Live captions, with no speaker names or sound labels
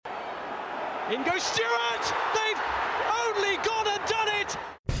In goes Stewart! They've only gone and done it!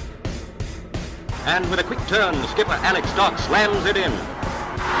 And with a quick turn, skipper Alex Dock slams it in.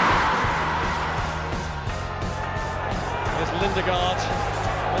 There's Lindegaard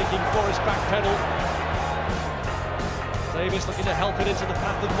making Forrest backpedal. Davis looking to help it into the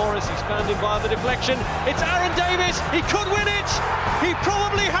path of Morris. He's found him via the deflection. It's Aaron Davis. He could win it. He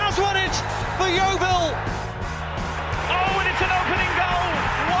probably has won it for Yeovil. Oh, and it's an opening goal.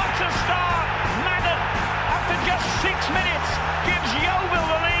 What a start. Madden, after just 6 minutes, gives Yeovil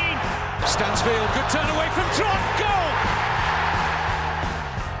the lead. Stansfield, good turn away from Trot. Goal.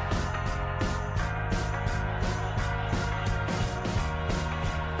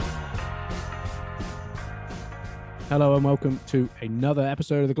 Hello and welcome to another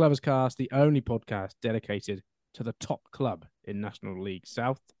episode of the Gloverscast, the only podcast dedicated to the top club in National League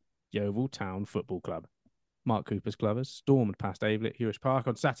South, Yeovil Town Football Club. Mark Cooper's Glovers stormed past Avil at Hewish Park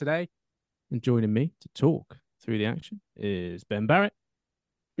on Saturday, and joining me to talk through the action is Ben Barrett.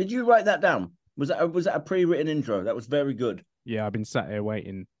 Did you write that down? Was that a pre-written intro? That was very good. Yeah, I've been sat here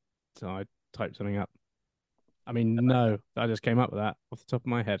waiting till I type something up. I mean, no, I just came up with that off the top of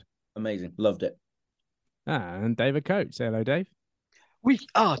my head. Amazing. Loved it. And David Coates. Say hello, Dave. We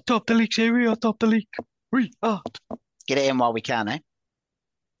are top the league, say we are top the league. We are. Get it in while we can, eh?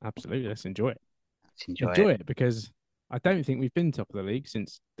 Absolutely. Let's enjoy it. Let's enjoy it. Because I don't think we've been top of the league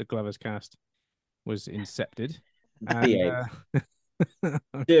since the Gloverscast was incepted. And,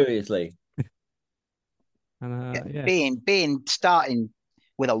 Seriously. And, Being starting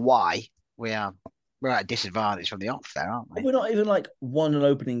with a Y, we're at a disadvantage from the off there, aren't we? We're not even won an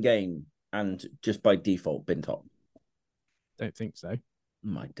opening game and just by default been top. Don't think so.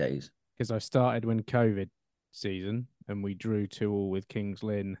 My days. Because I started when COVID season and we drew 2-2 with Kings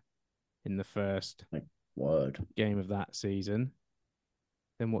Lynn in the first game of that season.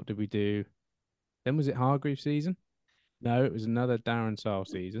 Then what did we do? Then was it Hargreaves season? No, it was another Darren Sile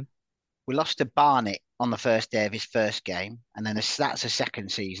season. We lost to Barnet on the first day of his first game, and then that's the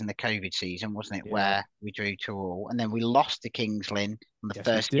second season, the COVID season, wasn't it? Yeah. Where we drew 2-2, and then we lost to Kings Lynn on the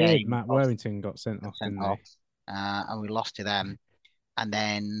first game. Matt Worthington got sent off, and we lost to them. And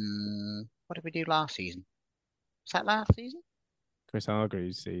then what did we do last season? Was that last season? Chris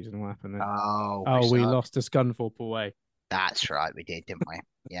Hargreaves' season. What happened then? We lost to Scunthorpe away. That's right, we did, didn't we?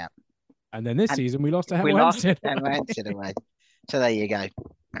 Yeah. And then this season we lost to Hemel Hempstead away. So there you go.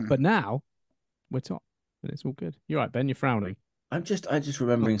 But now we're top, and it's all good. You're right, Ben. You're frowning. I'm just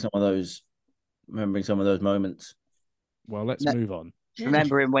remembering some of those moments. Well, let's move on.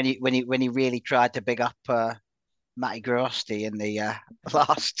 Remembering when he really tried to big up Matty Grosti in the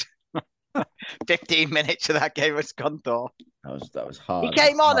last 15 minutes of that game at Scunthorpe. That was hard. He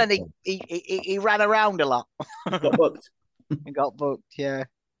came on and he ran around a lot. Got booked. He got booked. Yeah,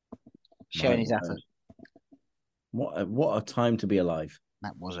 showing his effort. What a time to be alive.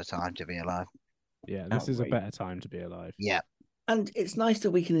 That was a time to be alive. Yeah, this is a better time to be alive. Yeah. And it's nice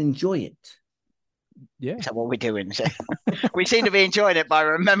that we can enjoy it. Yeah. Is that what we're doing? We seem to be enjoying it by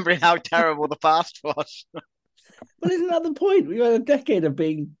remembering how terrible the past was. Well, isn't that the point? We've had a decade of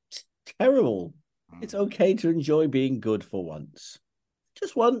being terrible. It's okay to enjoy being good for once.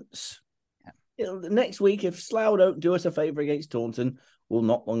 Just once. Yeah. Next week, if Slough don't do us a favour against Taunton, we'll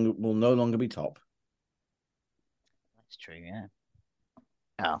no longer be top. That's true, yeah.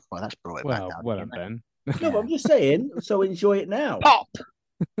 Oh, well, that's brought it back down. Well, Ben. No, but I'm just saying, so enjoy it now. Pop!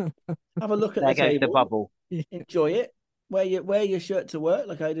 Have a look at the table. The bubble. Enjoy it. Wear your shirt to work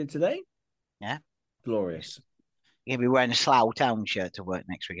like I did today. Yeah. Glorious. You'll be wearing a Slough Town shirt to work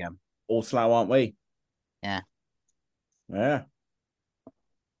next weekend. All Slough, aren't we? Yeah. Yeah.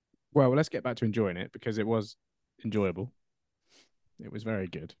 Well, let's get back to enjoying it because it was enjoyable. It was very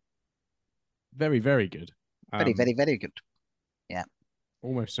good. Very, very good. Very, very, very good. Yeah.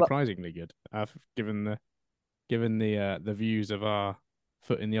 Almost surprisingly good. Given the views of our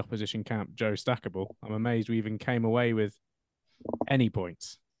foot in the opposition camp, Joe Stackable, I'm amazed we even came away with any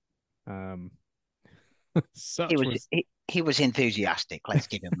points. He was enthusiastic. Let's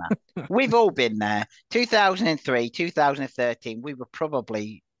give him that. We've all been there. 2003, 2013. We were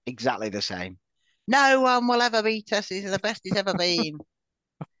probably exactly the same. No one will ever beat us. He's the best he's ever been.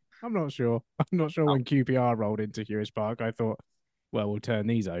 I'm not sure. When QPR rolled into Hewish Park, I thought, well, we'll turn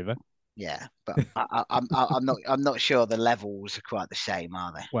these over. Yeah, but I'm not sure the levels are quite the same,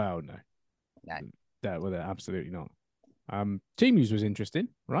 are they? Well, no. They're absolutely not. Team news was interesting,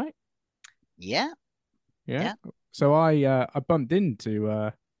 right? Yeah. So I bumped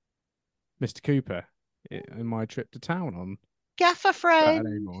into Mr. Cooper in my trip to town on Gaffer friend.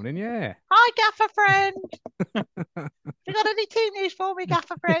 Saturday morning, yeah. Hi, Gaffer friend. You got any team news for me,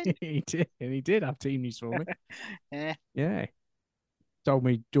 Gaffer friend? He did have team news for me. Yeah. Yeah. Told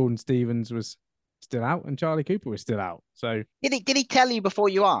me Jordan Stevens was still out and Charlie Cooper was still out. So Did he tell you before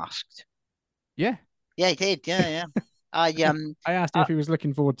you asked? yeah. Yeah, he did. Yeah. I I asked him if he was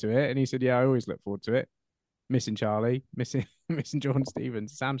looking forward to it, and he said, "Yeah, I always look forward to it. Missing Charlie, missing Jordan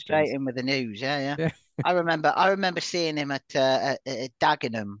Stevens, straight hamstrings." in with the news. Yeah. Yeah. I remember seeing him at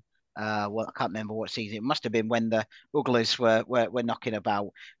Dagenham. Well, I can't remember what season. It must have been when the Uglers were knocking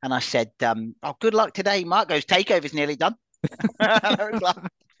about. And I said, "Oh, good luck today." Mark goes, "Takeover's nearly done." I was like,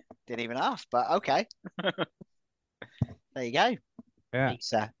 didn't even ask, but okay. There you go. Yeah.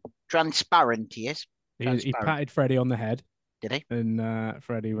 He's transparent. He is. He patted Freddie on the head. Did he? And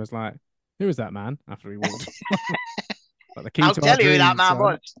Freddie was like, "Who was that man?" After he walked. Like the key I'll to tell our you who dreams, that man son.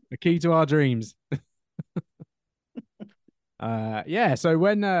 was. The key to our dreams. Yeah. So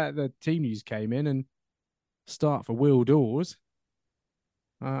when the team news came in and start for Will Dawes,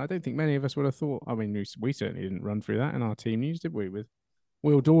 I don't think many of us would have thought. I mean, we certainly didn't run through that in our team news, did we? With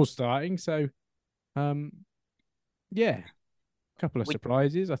Will Dawes starting, so yeah, a couple of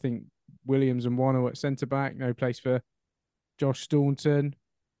surprises. I think Williams and Wano at centre back, no place for Josh Staunton.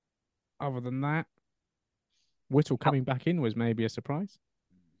 Other than that, Whittle coming back in was maybe a surprise.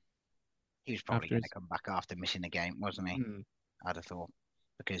 He was probably going to come back after missing the game, wasn't he? I'd have thought,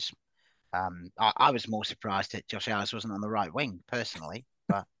 because I was more surprised that Josh Ellis wasn't on the right wing personally,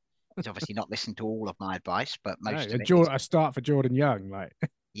 but he's obviously not listened to all of my advice. But most of it, a start for Jordan Young, like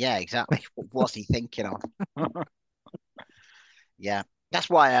yeah, exactly. What was he thinking of? Yeah. That's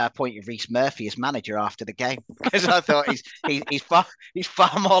why I appointed Reece Murphy as manager after the game, because I thought he's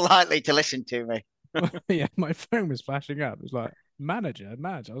far more likely to listen to me. Yeah, my phone was flashing up. It was like manager. I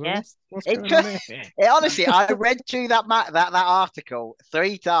was Yeah. like, what's going on here? Honestly, I read through that article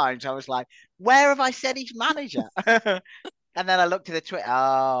 3 times. I was like, where have I said he's manager? And then I looked at the Twitter.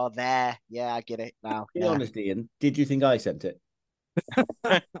 Oh, there. Yeah, I get it now. Be honest, Ian. Did you think I sent it?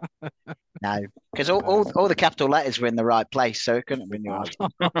 No, because all the capital letters were in the right place, so it couldn't have been yours.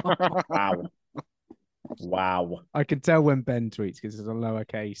 Wow. I can tell when Ben tweets because it's a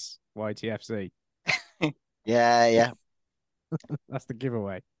lowercase YTFC. Yeah. That's the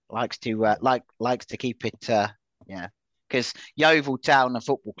giveaway. Likes to keep it. Yeah, because Yeovil Town and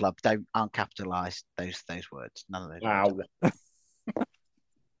Football Club aren't capitalised. Those words, none of those. Wow. Words.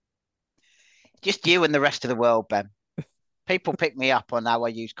 Just you and the rest of the world, Ben. People pick me up on how I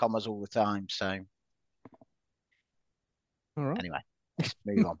use commas all the time. So, all right. Anyway, let's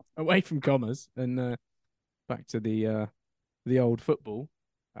move on. Away from commas and back to the old football.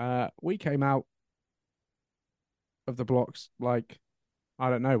 We came out of the blocks like I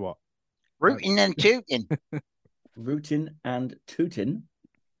don't know what. Rooting and tooting. Rooting and tooting.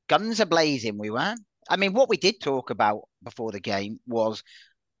 Guns are blazing, we were. I mean, what we did talk about before the game was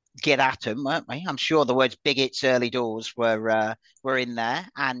get at them, weren't we? I'm sure the words bigots early doors were in there.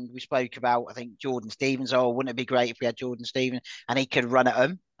 And we spoke about, I think, Jordan Stevens. Oh, wouldn't it be great if we had Jordan Stevens and he could run at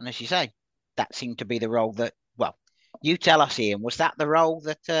them? And as you say, that seemed to be the role that, well, you tell us, Ian, was that the role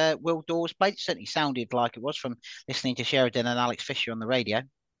that Will Dawes played? It certainly sounded like it was from listening to Sheridan and Alex Fisher on the radio.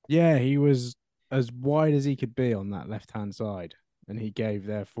 Yeah, he was as wide as he could be on that left-hand side. And he gave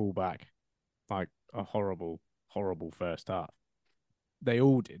their fullback like a horrible, horrible first half. They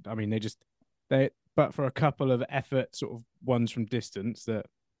all did. I mean, but for a couple of effort sort of ones from distance that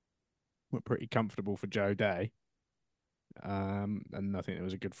were pretty comfortable for Joe Day. And I think there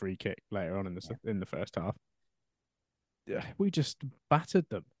was a good free kick later on in the first half. We just battered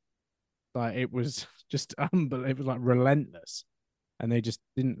them. Like it was just unbelievable. It was like relentless. And they just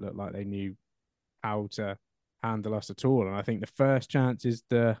didn't look like they knew how to handle us at all. And I think the first chance is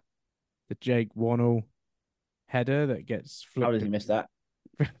the Jake Wannell header that gets flipped. How did he miss that?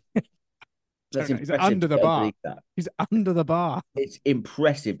 That's He's under the bar. He's under the bar. It's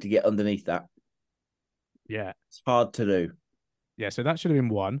impressive to get underneath that. Yeah. It's hard to do. Yeah, so that should have been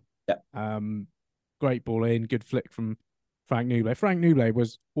one. Yeah. Great ball in, good flick from Frank Newblay. Frank Newblay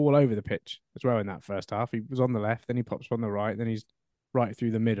was all over the pitch as well in that first half. He was on the left, then he pops on the right, then he's right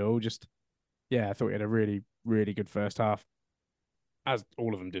through the middle. I thought he had a really, really good first half. As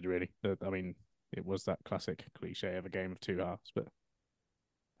all of them did, really. I mean, it was that classic cliche of a game of two halves.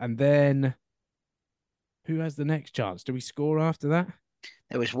 And then, who has the next chance? Do we score after that?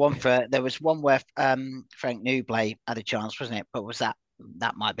 There was one where Frank Newblay had a chance, wasn't it? But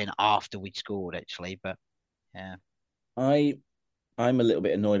that might have been after we'd scored, actually. But yeah, I'm a little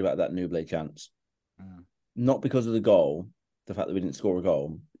bit annoyed about that Newblay chance, not because of the goal, the fact that we didn't score a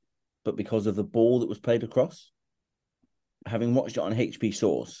goal, but because of the ball that was played across. having watched it on HP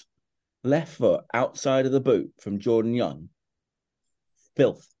Source, left foot outside of the boot from Jordan Young,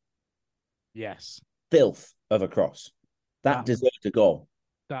 filth Yes. of a cross. That deserved a goal.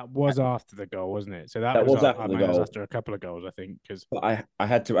 That was after the goal, wasn't it? So That was after the It was goal. after a couple of goals, I think. Because I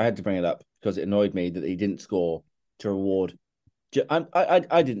had to bring it up because it annoyed me that he didn't score to reward.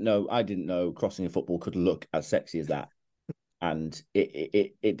 I didn't know crossing a football could look as sexy as that, and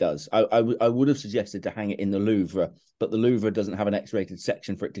it does. I would have suggested to hang it in the Louvre, but the Louvre doesn't have an X-rated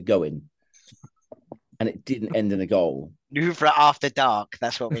section for it to go in, and it didn't end in a goal. Louvre after dark.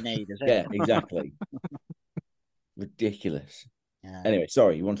 That's what we need, is it? Yeah, exactly. Ridiculous. Yeah. Anyway,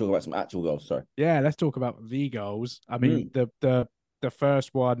 sorry, you want to talk about some actual goals? Sorry. yeah, let's talk about the goals. I mean, the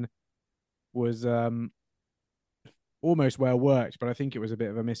first one was almost well worked, but I think it was a bit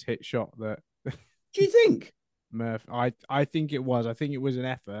of a mishit shot that Do you think? Murph. I think it was. I think it was an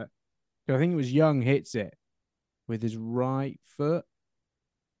effort. I think it was Young hits it with his right foot,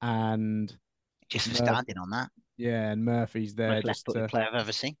 and Just for standing on that. yeah, and Murphy's there Most just left-footed player I've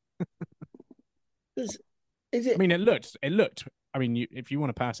ever seen. Is it? I mean, it looked. I mean, if you want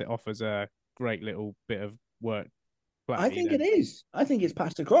to pass it off as a great little bit of work, I think it is. I think it's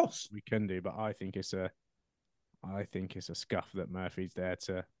passed across. We can do, but I think it's a scuff that Murphy's there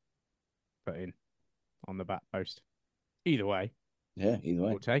to put in on the back post. Either way, Yeah, either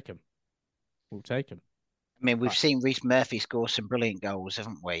way. we'll take him. I mean, we've seen Reece Murphy score some brilliant goals,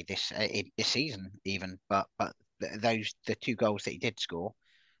 haven't we? This season, even. But the two goals that he did score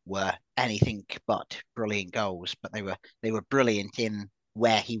were anything but brilliant goals. But they were brilliant in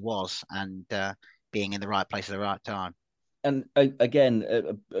where he was and being in the right place at the right time. And again,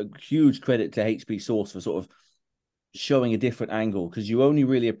 a huge credit to HP Source for sort of showing a different angle, because you only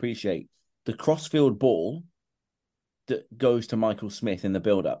really appreciate the crossfield ball that goes to Michael Smith in the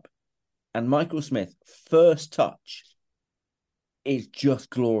build-up. And Michael Smith, first touch is just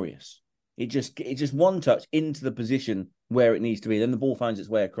glorious. It's just one touch into the position where it needs to be. Then the ball finds its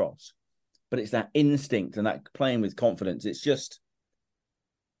way across. But it's that instinct and that playing with confidence. It's just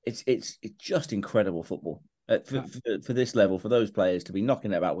incredible football for this level, for those players to be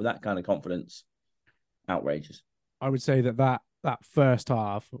knocking it about with that kind of confidence. Outrageous. I would say that first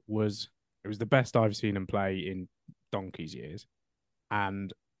half was the best I've seen him play in donkey's years,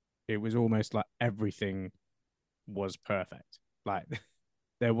 and it was almost like everything was perfect. Like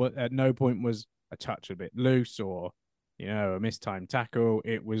there was at no point was a touch a bit loose or a mistimed tackle.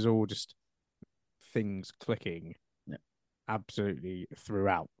 It was all just things clicking absolutely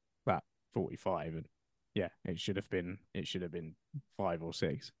throughout that 45, and it should have been 5 or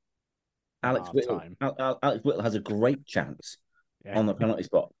 6. Alex Whittle has a great chance on the penalty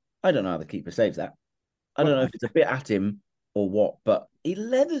spot. I don't know how the keeper saves that. I don't know if it's a bit at him or what, but he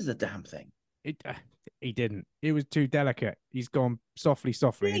leathers the damn thing. He didn't. It was too delicate. He's gone softly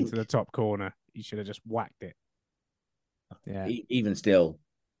into the top corner. He should have just whacked it. Yeah. Even still,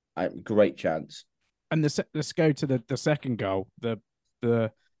 great chance. And let's go to the second goal.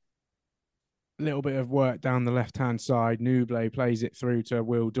 The little bit of work down the left-hand side. Nuble plays it through to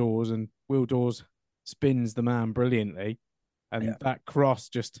Will Dawes, and Will Dawes spins the man brilliantly. And that cross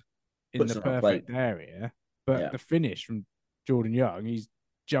just in the perfect area. But the finish from Jordan Young, he's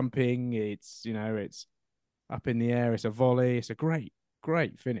jumping. It's up in the air. It's a volley. It's a great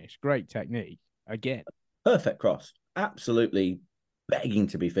finish. Great technique. Again, perfect cross. Absolutely begging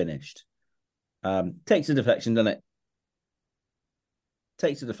to be finished. Takes a deflection, doesn't it?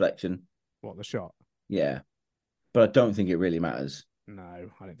 Takes a deflection. What, the shot? Yeah, but I don't think it really matters. No,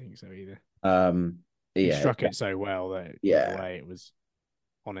 I don't think so either. He struck it so well that it was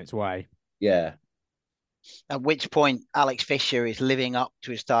on its way. Yeah. At which point, Alex Fisher is living up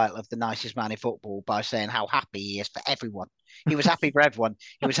to his title of the nicest man in football by saying how happy he is for everyone. He was happy for everyone.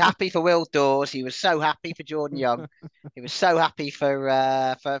 He was happy for Will Dawes. He was so happy for Jordan Young. He was so happy for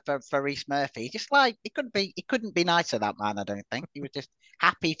Reece Murphy. Just like he couldn't be nicer, that man. I don't think he was just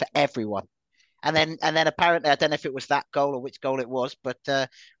happy for everyone. And then apparently, I don't know if it was that goal or which goal it was, but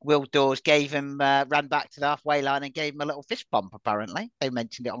Will Dawes ran back to the halfway line and gave him a little fist bump. Apparently, they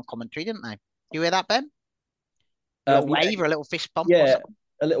mentioned it on commentary, didn't they? You hear that, Ben? A little wave or a little fist bump? Yeah,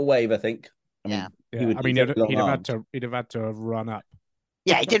 a little wave, I think. He'd have had to have run up.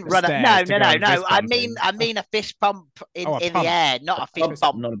 Yeah, he didn't run up. No. I mean a fist pump in the air, not a fist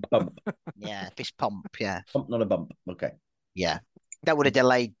bump. Not a bump. Yeah, fist pump. Yeah, pump, not a bump. Okay. Yeah, that would have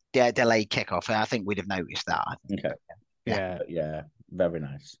delayed kickoff. I think we'd have noticed that. Okay. Yeah. Very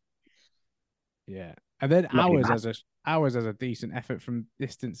nice. Yeah, and then ours as a decent effort from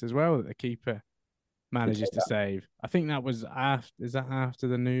distance as well that the keeper manages to save. I think that was after. Is that after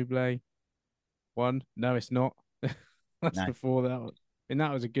the Nuble one? No, it's not. That's No. before that. And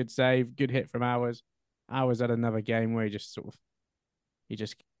that was a good save, good hit from Hours. Hours had another game where he just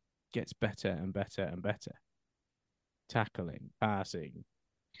gets better and better and better. Tackling, passing,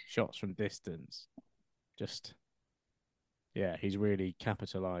 shots from distance. Just, yeah, he's really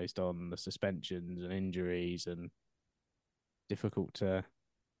capitalised on the suspensions and injuries, and difficult to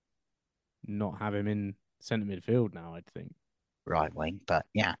not have him in centre midfield now, I think. Right wing, but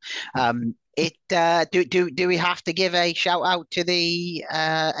yeah. Do we have to give a shout out to the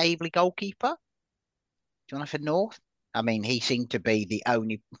Aveley goalkeeper, Jonathan North? I mean, he seemed to be the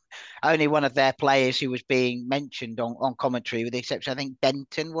only one of their players who was being mentioned on commentary, with the exception, I think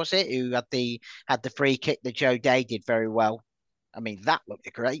Benton was it, who had the free kick that Joe Day did very well. I mean, that looked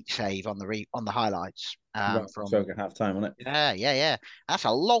a great save on the highlights. From Stroke at half time, wasn't it? Yeah. That's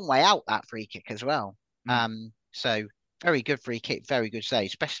a long way out, that free kick as well. So very good free kick, very good save,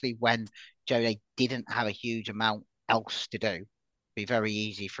 especially when Joe Day didn't have a huge amount else to do. Be very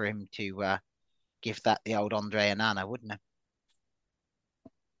easy for him to give that the old Andre Anana, wouldn't it?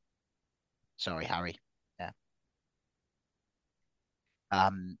 Sorry, Harry. Yeah.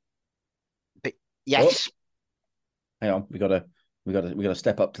 But yes. Oh, hang on, we gotta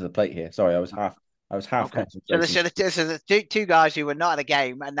step up to the plate here. Sorry, I was half Okay. concentrating. So the two guys who were not at the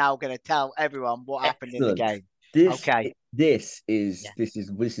game are now going to tell everyone what happened in the game. This is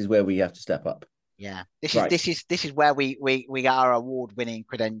where we have to step up. Yeah, this is where we got our award-winning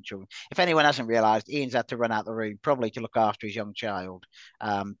credential. If anyone hasn't realised, Ian's had to run out the room, probably to look after his young child.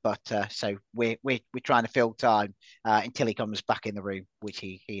 So we're trying to fill time until he comes back in the room, which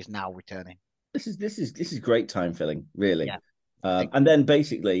he is now returning. This is great time filling, really. Yeah. And then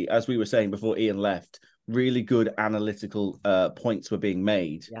basically, as we were saying before Ian left, really good analytical points were being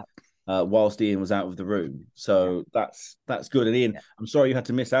made. Yeah. Whilst Ian was out of the room. So that's good. And Ian, I'm sorry you had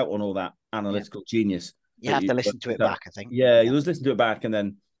to miss out on all that analytical genius. You have to listen to it back, I think. Yeah, you just listen to it back, and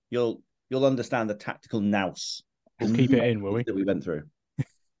then you'll understand the tactical nous. We'll keep it in, will we? That we went through.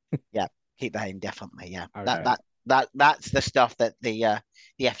 Yeah, keep that in, definitely. Yeah, okay. that's the stuff that the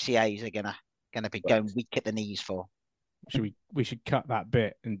FCAs are gonna be going weak at the knees for. We should cut that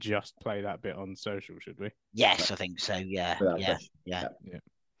bit and just play that bit on social, should we? Yes, I think so. Yeah. Yeah.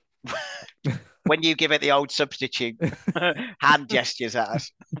 When you give it the old substitute hand gestures at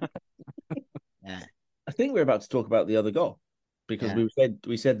us. Yeah. I think we're about to talk about the other goal, because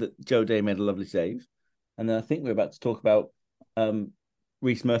we said that Joe Day made a lovely save, and then I think we're about to talk about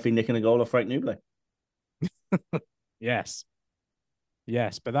Reece Murphy nicking a goal off Frank Nublet. Yes,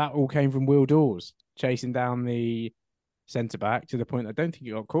 but that all came from Will Dawes chasing down the centre back to the point I don't think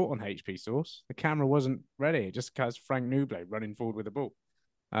it got caught on HP Source. The camera wasn't ready. It just because Frank Nublet running forward with the ball.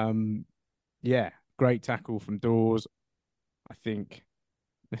 Great tackle from Dawes. I think,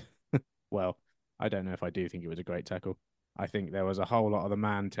 well, I don't know if I do think it was a great tackle. I think there was a whole lot of the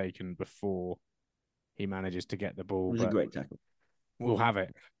man taken before he manages to get the ball. It was a great tackle. We'll have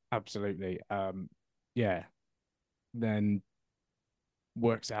it. Absolutely. Then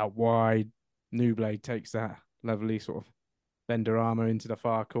works out wide. Newblade takes that lovely sort of bender armour into the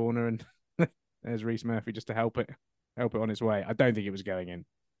far corner, and there's Reece Murphy just to help it on its way. I don't think it was going in.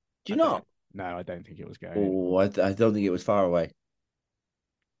 Do you not? No, I don't think it was going. Oh, I don't think it was far away.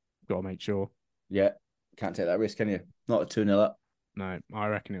 Got to make sure. Yeah, can't take that risk, can you? Not a 2-0 up. No, I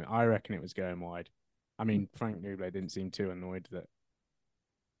reckon it was going wide. I mean, Frank Nublet didn't seem too annoyed that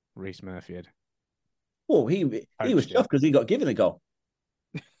Reece Murphy had. Oh, he was chuffed because he got given a goal.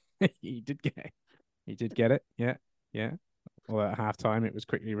 He did get it. Yeah. Well, at halftime, it was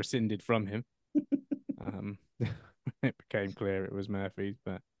quickly rescinded from him. It became clear it was Murphy's,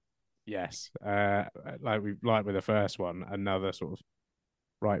 but yes, like with the first one, another sort of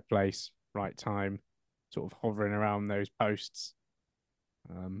right place, right time, sort of hovering around those posts.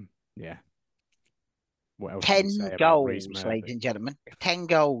 What else? 10 goals, ladies and gentlemen. 10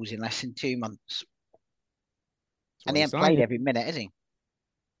 goals in less than 2 months. And he hasn't played every minute, has he?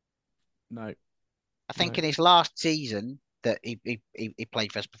 No. I think in his last season that he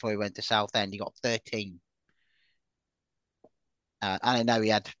played for us before he went to Southend, he got 13. And I know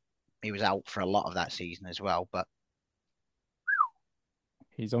he was out for a lot of that season as well, but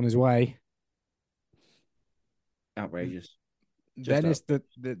he's on his way. Outrageous. Then it's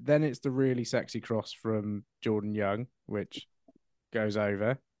the really sexy cross from Jordan Young, which goes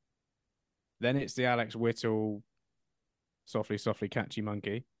over. Then it's the Alex Whittle softly catchy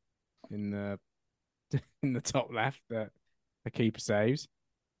monkey in the top left that the keeper saves.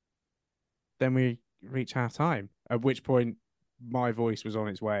 Then we reach half time, at which point my voice was on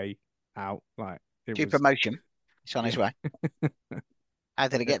its way out. Like promotion. It's on his way. How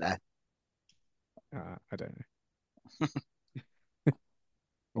did it get there? I don't know.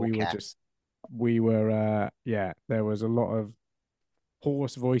 We were there was a lot of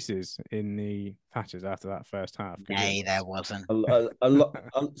hoarse voices in the patches after that first half. Nay, there wasn't. A lot.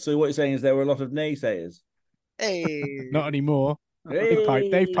 So what you're saying is there were a lot of naysayers. Hey. Not anymore.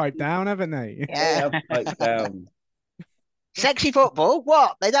 They've piped down, haven't they? They Yeah. have piped down. Sexy football?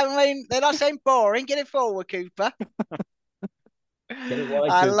 What? They're not saying boring. Get it forward, Cooper. Get it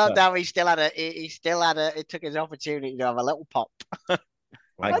wide, I Cooper. loved how he took his opportunity to have a little pop. I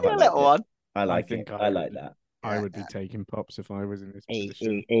Only quite a like little it. one. I like it. I like would- that. I would be taking pops if I was in this He,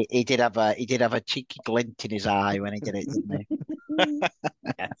 position. he did have a cheeky glint in his eye when he did it, didn't he?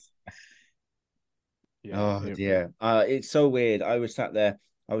 Yes. Yeah, Oh dear. It's so weird. I was sat there,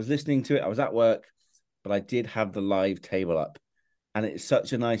 I was listening to it, I was at work, but I did have the live table up. And it's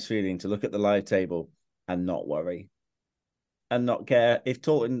such a nice feeling to look at the live table and not worry. And not care if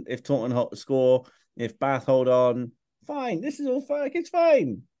Taunton score, if Bath hold on, fine. This is all fine. It's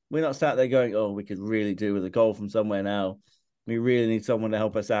fine. We're not sat there going, oh, we could really do with a goal from somewhere now. We really need someone to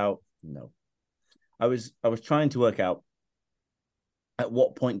help us out. No. I was trying to work out at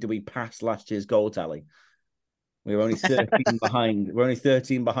what point do we pass last year's goal tally. We were only 13 behind. We're only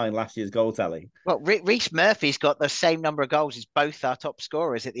 13 behind last year's goal tally. Well, Reece Murphy's got the same number of goals as both our top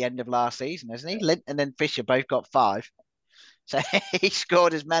scorers at the end of last season, hasn't he? Linton and Fisher both got 5. So he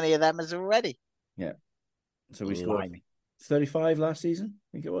scored as many of them as already. Yeah. So we scored 35 last season, I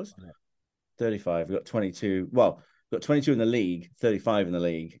think it was. 35. We got 22. Well, we got 22 in the league, 35 in the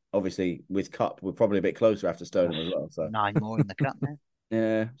league. Obviously, with Cup, we're probably a bit closer after Stoneham as well. So 9 more in the Cup now.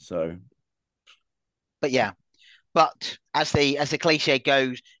 Yeah, so. But yeah. But as the cliche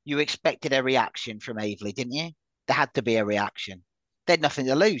goes, you expected a reaction from Aveley, didn't you? There had to be a reaction. They had nothing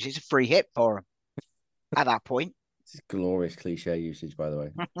to lose. It's a free hit for them at that point. It's glorious cliche usage, by the way.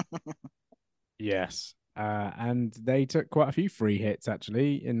 Yes. And they took quite a few free hits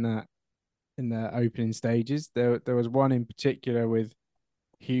actually in the opening stages. There was one in particular with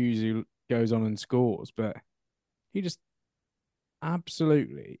Hughes who goes on and scores, but he just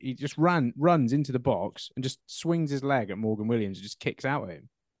runs into the box and just swings his leg at Morgan Williams and just kicks out at him.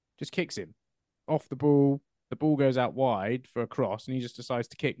 Just kicks him off the ball. The ball goes out wide for a cross, and he just decides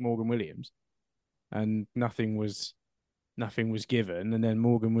to kick Morgan Williams. And nothing was given. And then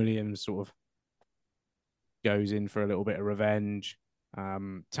Morgan Williams sort of goes in for a little bit of revenge,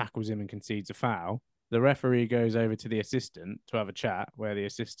 tackles him and concedes a foul. The referee goes over to the assistant to have a chat, where the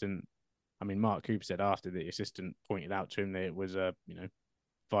assistant, I mean, Mark Cooper said after the assistant pointed out to him that it was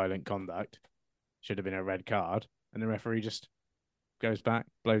violent conduct, should have been a red card, and the referee just goes back,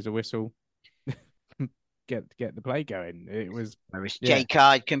 blows a whistle, get the play going. It was. Whereas Jay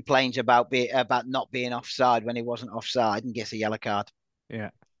Card complains about not being offside when he wasn't offside and gets a yellow card. Yeah,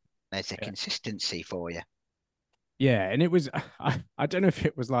 there's a consistency for you. Yeah, and it was. I don't know if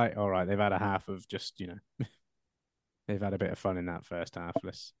it was like, all right, they've had a half of just they've had a bit of fun in that first half.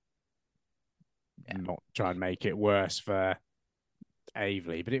 Let's not try and make it worse for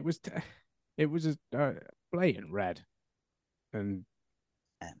Aveley, but it was a blatant red, and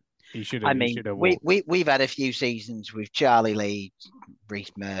he should have. We've had a few seasons with Charlie Lee,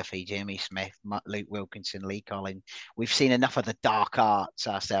 Reece Murphy, Jimmy Smith, Luke Wilkinson, Lee Collins. We've seen enough of the dark arts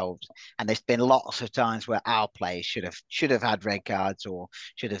ourselves, and there's been lots of times where our players should have had red cards or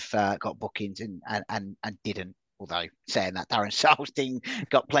should have got bookings and didn't. Although saying that, Darren Sarle's team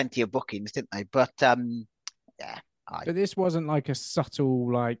got plenty of bookings, didn't they? But but this wasn't like a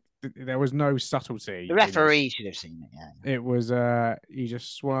subtle, there was no subtlety. The referee should have seen it. Yeah, it was. He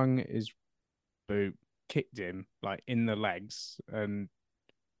just swung his boot, kicked him in the legs, and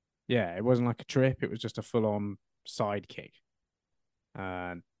it wasn't like a trip. It was just a full-on side kick.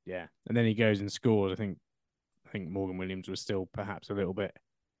 And then he goes and scores. I think Morgan Williams was still perhaps a little bit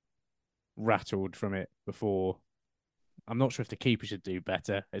rattled from it before. I'm not sure if the keeper should do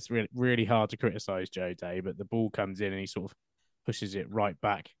better. It's really, really hard to criticise Joe Day, but the ball comes in and he sort of pushes it right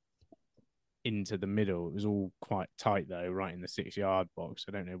back into the middle. It was all quite tight though, right in the 6-yard box.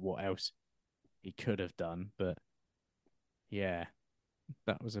 I don't know what else he could have done, but that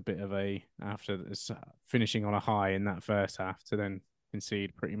was a bit of after finishing on a high in that first half to then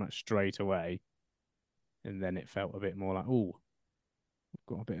concede pretty much straight away, and then it felt a bit more like, we've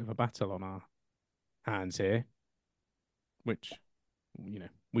got a bit of a battle on our hands here, which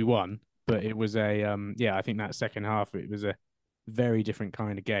we won, but it was I think that second half it was a very different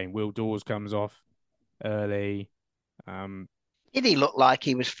kind of game. Will Dawes comes off early. Did he look like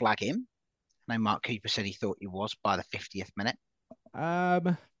he was flagging? I know Mark Cooper said he thought he was by the 50th minute.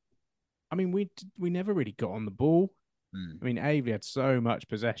 I mean, we never really got on the ball. I mean, Aveley had so much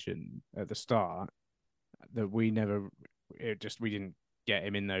possession at the start. that we didn't get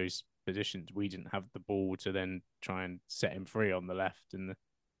him in those positions. We didn't have the ball to then try and set him free on the left, and the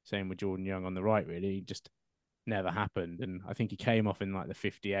same with Jordan Young on the right. Really, it just never happened. And I think he came off in like the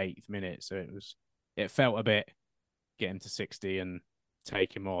 58th minute, so it felt a bit get him to 60 and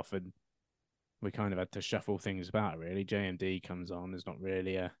take him off, and we kind of had to shuffle things about. Really, JMD comes on. There's not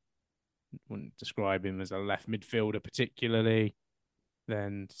really wouldn't describe him as a left midfielder particularly.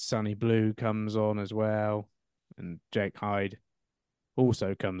 Then Sonny Blue comes on as well, and Jake Hyde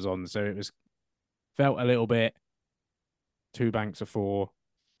also comes on. So it felt a little bit two banks of four.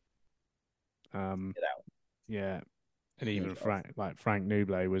 Yeah, and even Frank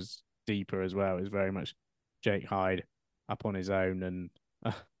Nublo was deeper as well. It was very much Jake Hyde up on his own, and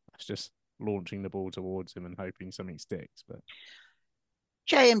that's just launching the ball towards him and hoping something sticks. But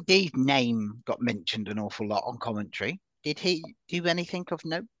JMD's name got mentioned an awful lot on commentary. Did he do anything of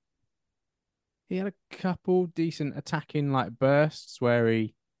note? He had a couple decent attacking like bursts where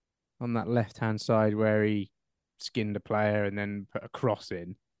he, on that left-hand side, where he skinned a player and then put a cross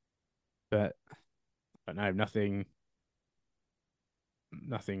in. But I don't know,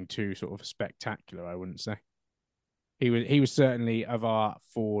 nothing too sort of spectacular, I wouldn't say. He was certainly, of our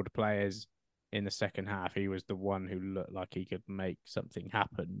forward players in the second half, he was the one who looked like he could make something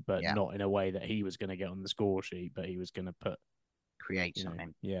happen, but not in a way that he was going to get on the score sheet, but he was going to create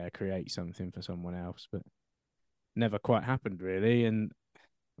something. Create something for someone else, but never quite happened really. And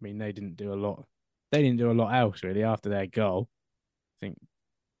I mean, they didn't do a lot else really after their goal. I think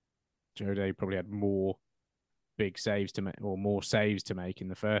Jode probably had more big saves to make, or more saves to make in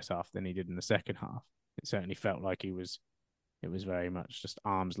the first half than he did in the second half. It certainly felt like it was very much just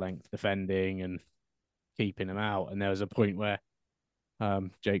arm's length defending and keeping him out. And there was a point where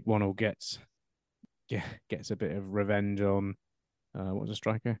Jake Wannell gets a bit of revenge on what was the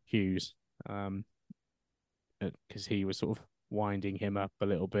striker? Hughes. Because he was sort of winding him up a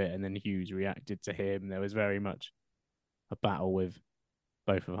little bit, and then Hughes reacted to him. There was very much a battle with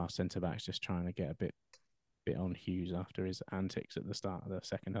both of our centre backs just trying to get a bit on Hughes after his antics at the start of the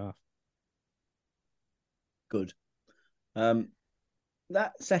second half. Good.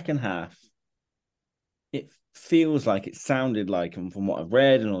 That second half, it feels like, it sounded like, and from what I've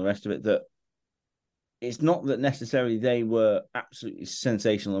read and all the rest of it, that it's not that necessarily they were absolutely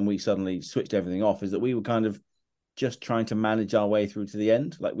sensational and we suddenly switched everything off, is that we were kind of just trying to manage our way through to the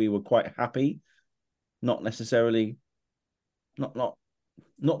end. Like, we were quite happy, not necessarily, not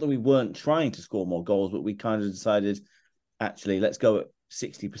that we weren't trying to score more goals, but we kind of decided, actually, let's go at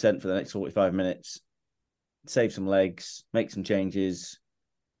 60% for the next 45 minutes, save some legs, make some changes,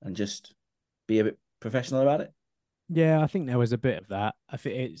 and just be a bit professional about it. Yeah, I think there was a bit of that. I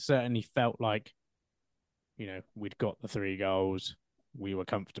think it certainly felt like, we'd got the 3 goals, we were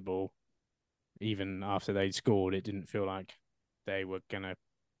comfortable. Even after they'd scored, it didn't feel like they were going to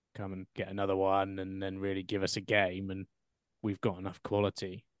come and get another one and then really give us a game. And we've got enough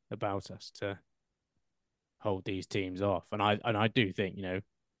quality about us to hold these teams off. And I do think,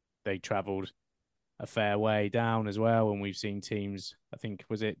 they travelled a fair way down as well. And we've seen teams, I think,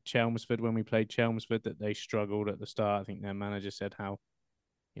 was it Chelmsford when we played Chelmsford, that they struggled at the start. I think their manager said how,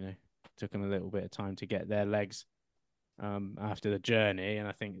 took them a little bit of time to get their legs after the journey. And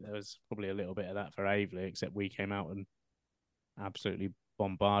I think there was probably a little bit of that for Aveley, except we came out and absolutely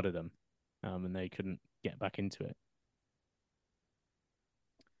bombarded them and they couldn't get back into it.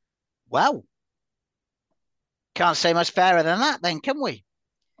 Well, can't say much fairer than that then, can we?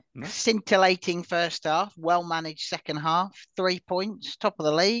 No. Scintillating first half, well-managed second half, 3 points, top of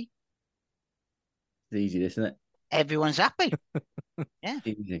the league. It's easy, isn't it? Everyone's happy. Yeah.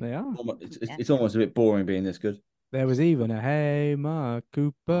 Easy. They are. It's almost a bit boring being this good. There was even a "Hey, Mark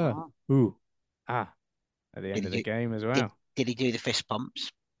Cooper." Ooh. At the end of the game as well. Did he do the fist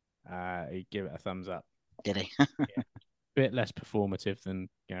pumps? He'd give it a thumbs up. Did he? Yeah. Bit less performative than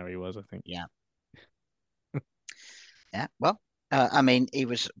Gary was, I think. Yeah. Yeah. Well, I mean, he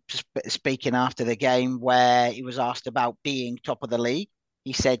was speaking after the game where he was asked about being top of the league.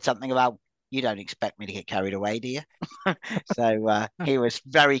 He said something about, "You don't expect me to get carried away, do you?" So he was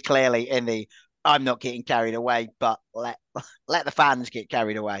very clearly in the, I'm not getting carried away, but let the fans get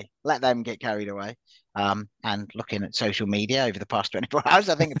carried away. Let them get carried away. And looking at social media over the past 24 hours,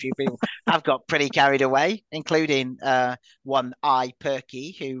 I think a few people have got pretty carried away, including one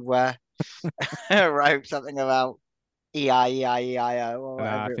Perky, who wrote something about E-I-E-I-E-I-O.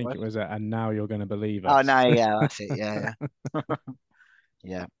 I think it was and now you're going to believe us. Oh, no, yeah, that's it. Yeah.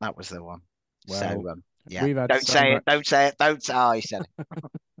 Yeah, that was the one. Well, so, yeah. Don't say it. Oh, he said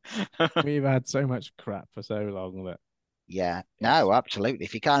it. We've had so much crap for so long that. Yeah, no, absolutely.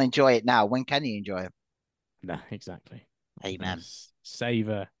 If you can't enjoy it now, when can you enjoy it? No, exactly. Amen.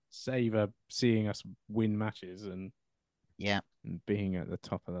 Savor seeing us win matches and being at the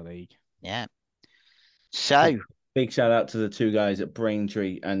top of the league. Yeah. So big shout out to the two guys at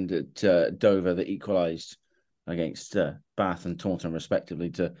Braintree and at Dover that equalised against Bath and Taunton,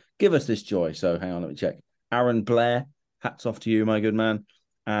 respectively, to give us this joy. So hang on, let me check. Aaron Blair, hats off to you, my good man,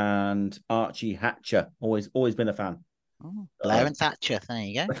 and Archie Hatcher, always been a fan. Blair and Thatcher, there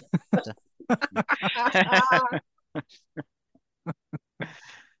you go.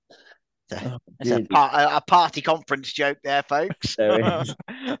 It's a party conference joke there, folks. There is.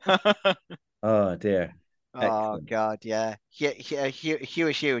 Oh dear. Oh God, yeah.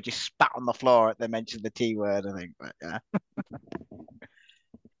 Hugh just spat on the floor at the mention of the T word, I think. But yeah.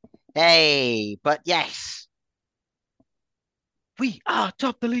 Hey, but yes. We are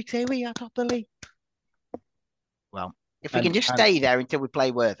top of the league, say we are top of the league. Well, if we can just stay there until we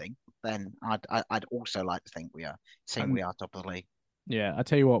play Worthing, then I'd also like to think we are top of the league. Yeah, I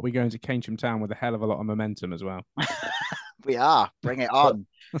tell you what, we're going to Keynsham Town with a hell of a lot of momentum as well. We are. Bring it on.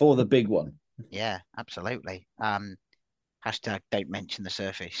 For the big one. Yeah, absolutely. Hashtag don't mention the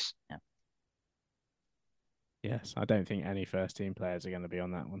surface. Yeah. Yes, I don't think any first team players are going to be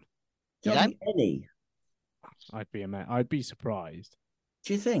on that one. You don't think any? I'd be surprised.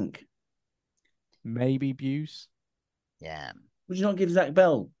 Do you think? Maybe Buse. Yeah. Would you not give Zach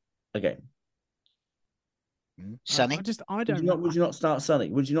Bell a game? Sonny? I don't know. Would you not start Sonny?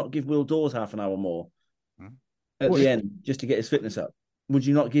 Would you not give Will Dawes half an hour more at the end just to get his fitness up? Would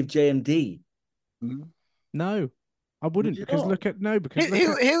you not give JMD? No, I wouldn't because look at who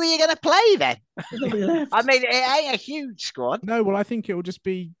are you going to play then? I mean, it ain't a huge squad. No, well, I think it will just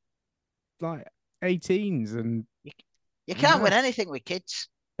be like 18s and you can't win anything with kids.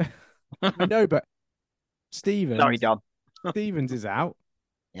 I know, but Stevens. Sorry, Don. Stevens is out.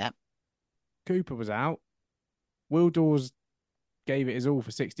 Yeah. Cooper was out. Will Dawes gave it his all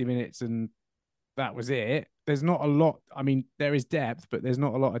for 60 minutes and that was it. There's not a lot. I mean, there is depth, but there's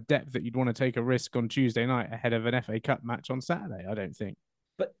not a lot of depth that you'd want to take a risk on Tuesday night ahead of an FA Cup match on Saturday, I don't think.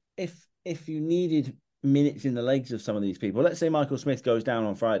 But if you needed minutes in the legs of some of these people, let's say Michael Smith goes down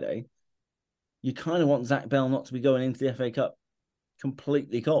on Friday, you kind of want Zach Bell not to be going into the FA Cup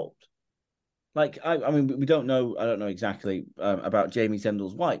completely cold. Like, I mean, we don't know. I don't know exactly about Jamie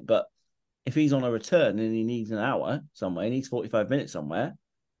Sendles-White, but if he's on a return and he needs an hour somewhere, he needs 45 minutes somewhere,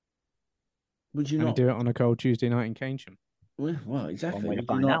 would you not do it on a cold Tuesday night in Keynsham? Well, exactly. Would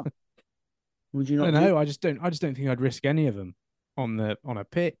you not? Would you not? No, I just don't think I'd risk any of them on a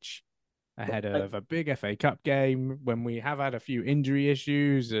pitch ahead of a big FA Cup game when we have had a few injury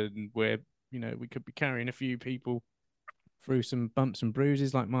issues and we could be carrying a few people through some bumps and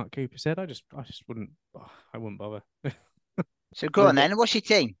bruises, like Mark Cooper said. I just wouldn't. I wouldn't bother. So go on then. What's your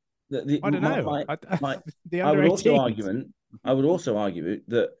team? I don't know. I would also argue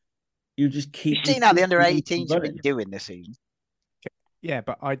that you just keep. You've seen how the under-18s have been doing this season. Yeah,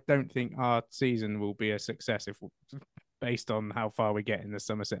 but I don't think our season will be a success based on how far we get in the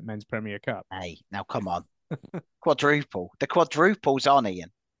Somerset Men's Premier Cup. Hey, now come on. Quadruple. The quadruple's on, Ian.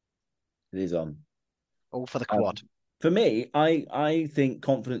 It is on. All for the quad. For me, I think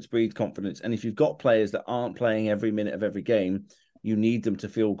confidence breeds confidence. And if you've got players that aren't playing every minute of every game, you need them to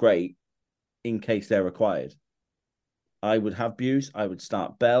feel great in case they're required. I would have Buse. I would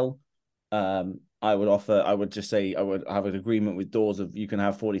start Bell. I would just say I would have an agreement with Dawes of you can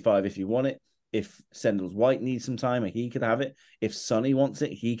have 45 if you want it. If Sendles-White needs some time, he could have it. If Sonny wants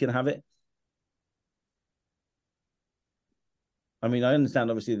it, he can have it. I mean, I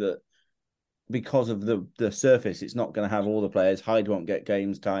understand obviously that because of the surface, it's not going to have all the players. Hyde won't get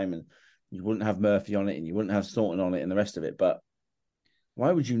games time, and you wouldn't have Murphy on it, and you wouldn't have Staunton on it, and the rest of it. But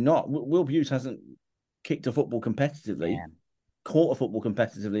why would you not? Will Buse hasn't kicked a football competitively, caught a football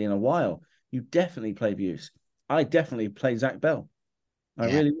competitively in a while. You definitely play Buse. I definitely play Zach Bell. I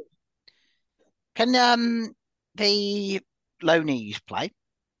really would. Can the loanees play?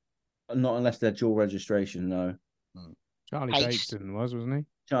 Not unless they're dual registration, no. Charlie Bateson wasn't he?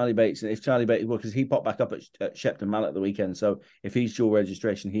 Charlie Bateson. If Charlie Bateson, well, because he popped back up at Shepton Mallet at the weekend. So if he's dual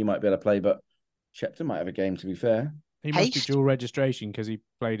registration, he might be able to play. But Shepton might have a game, to be fair. He must be dual registration because he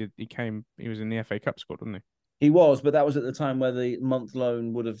played it. He was in the FA Cup squad, wasn't he? He was, but that was at the time where the month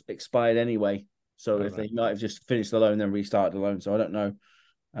loan would have expired anyway. So they might have just finished the loan, then restarted the loan. So I don't know.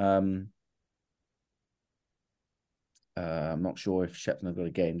 I'm not sure if Shepton have got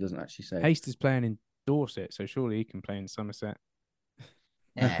a game. Doesn't actually say. Haste is playing in Dorset, so surely he can play in Somerset.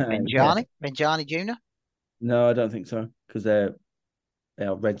 Benjani Jr.? No, I don't think so because they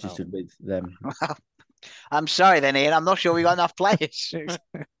are registered with them. I'm sorry then, Ian. I'm not sure we got enough players.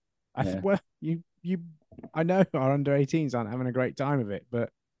 Well, you I know our under 18s aren't having a great time of it, but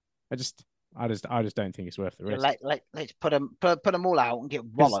I just don't think it's worth the risk. Let's put them all out and get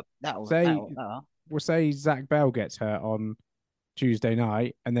walloped. We'll say Zach Bell gets hurt on Tuesday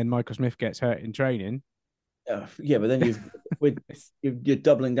night, and then Michael Smith gets hurt in training. Yeah, but then you're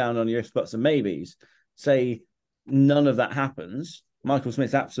doubling down on your ifs, buts, and maybes. Say none of that happens. Michael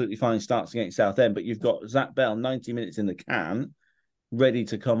Smith absolutely fine starts against Southend, but you've got Zach Bell 90 minutes in the can, ready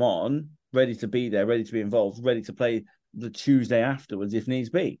to come on, ready to be there, ready to be involved, ready to play the Tuesday afterwards if needs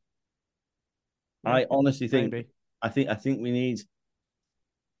be. Yeah, I honestly think maybe. I think we need.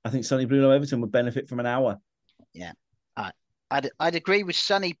 I think Sonny Bruno Everton would benefit from an hour. Yeah, I'd agree with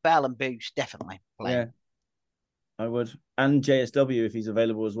Sonny, Bell, and Boots definitely. Playing. Yeah, I would, and JSW if he's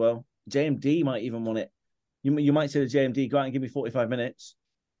available as well. JMD might even want it. You might say to JMD, go out and give me 45 minutes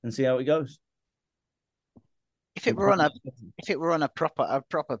and see how it goes. If it were on a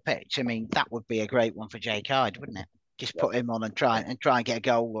proper pitch, I mean, that would be a great one for Jake Hyde, wouldn't it? Just put him on and try and get a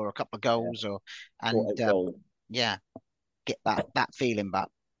goal or a couple of goals get that feeling back.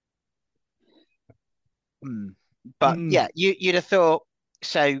 But yeah, you'd have thought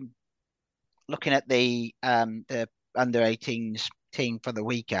so. Looking at the under 18s team for the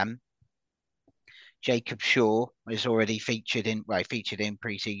weekend, Jacob Shaw is already featured in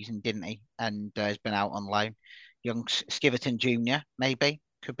pre-season, didn't he? And has been out on loan. Young Skiverton Jr. maybe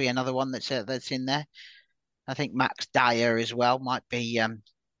could be another one that's in there. I think Max Dyer as well might be one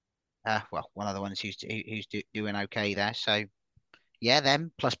of the ones who's doing okay there. So yeah,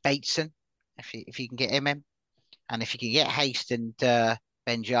 them plus Bateson if you can get him in, and if you can get Haste and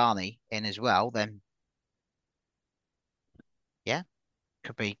Benjani in as well, then yeah,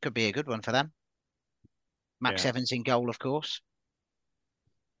 could be a good one for them. Max Evans in goal, of course.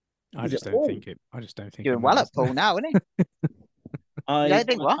 I just don't think doing well at Paul now, isn't he? I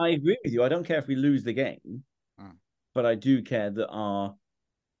agree with you. I don't care if we lose the game, but I do care that our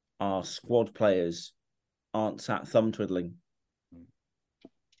squad players aren't sat thumb twiddling.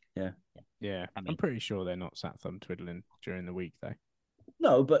 Yeah. I'm pretty sure they're not sat thumb twiddling during the week, though.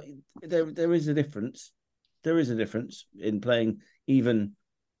 No, but there is a difference. There is a difference in playing even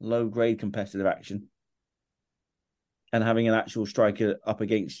low grade competitive action and having an actual striker up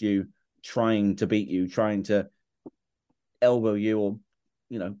against you, trying to beat you, trying to elbow you or,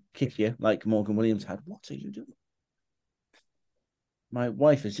 kick you like Morgan Williams had. What are you doing? My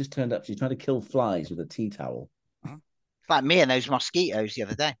wife has just turned up. She's trying to kill flies with a tea towel. It's like me and those mosquitoes the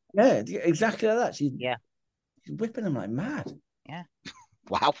other day. Yeah, exactly like that. She's whipping them like mad. Yeah.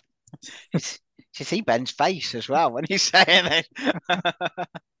 Wow. You see Ben's face as well when he's saying it.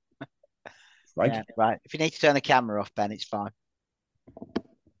 Right. Yeah, right. If you need to turn the camera off, Ben, it's fine.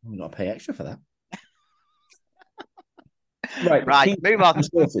 I'm not pay extra for that. Right. Move on.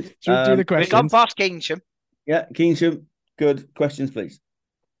 Should we do the questions? We've gone past Keynsham. Yeah, Keynsham. Good. Questions, please.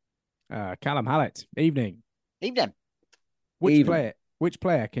 Callum Hallett. Evening. Which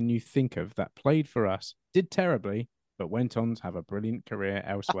player can you think of that played for us, did terribly, but went on to have a brilliant career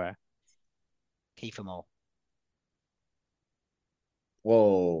elsewhere? Kiefer Moore.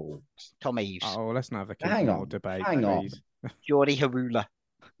 Whoa. Tom Eaves. Oh, let's not have the Kiefer Moore debate. Hang please. on. Jordi Harula.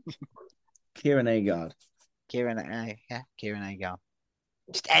 Kieran Agard. Kieran Agard.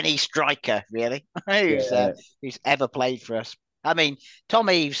 Just any striker, really, who's ever played for us. I mean, Tom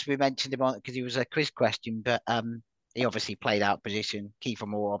Eaves, we mentioned him on because he was a quiz question, but he obviously played out position. Kiefer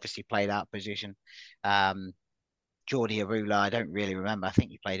Moore obviously played out position. Jordi Harula, I don't really remember. I think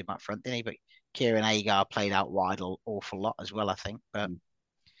he played him up front, didn't he? But Kieran Agard played out wide an awful lot as well, I think. But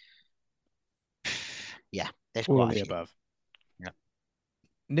yeah, there's all quite of a the few. above. Yeah.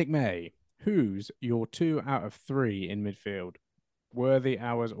 Nick May, who's your 2 out of 3 in midfield? Worthy,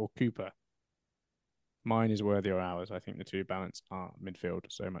 Hours, or Cooper? Mine is Worthy or Hours. I think the two balance our midfield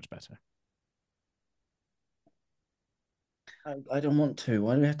so much better. I don't want 2.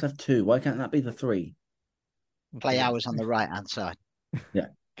 Why do we have to have 2? Why can't that be the 3? Play Hours on the right hand side. Yeah,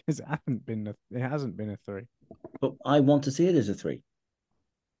 because it hasn't been a 3. but I want to see it as a 3.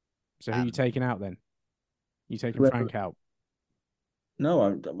 So who are you taking out then? You taking Frank out? No,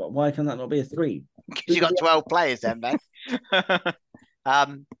 why can that not be a 3? Because you got 12 players then, man.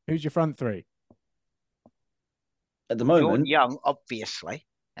 Who's your front 3? At the moment, Jordan Young, obviously.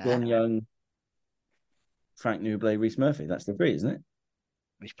 Jordan Young, Frank Newblay, Reece Murphy. That's the 3, isn't it?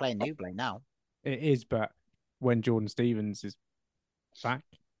 He's playing Newblay now. It is, but when Jordan Stevens is back,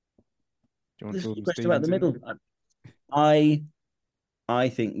 This is the question about the middle. I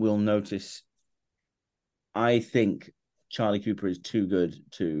think we'll notice. I think Charlie Cooper is too good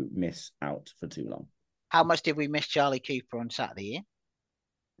to miss out for too long. How much did we miss Charlie Cooper on Saturday?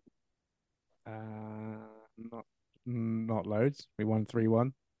 Not loads. We won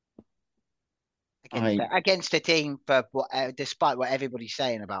 3-1. Against a team despite what everybody's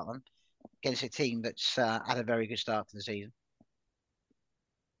saying about them, against a team that's had a very good start to the season.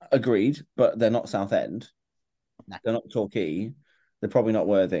 Agreed, but they're not Southend. No. They're not Torquay. They're probably not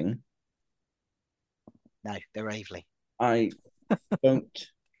Worthing. No, they're Aveley. I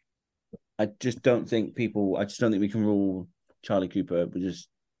just don't think we can rule Charlie Cooper.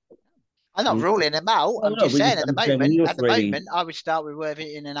 I'm not ruling them out. I'm just saying at the moment, I would start with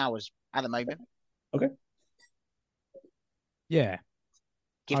Worthington and ours at the moment. Okay. Yeah.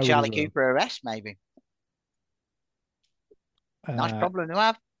 Give Charlie Cooper a rest, maybe. Nice problem to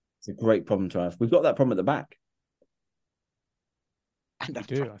have. It's a great problem to have. We've got that problem at the back. We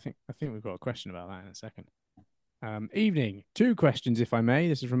do. I think we've got a question about that in a second. Evening. 2 questions, if I may.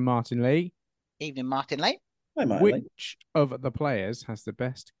 This is from Martin Lee. Evening, Martin Lee. Hi, Martin Lee. Which of the players has the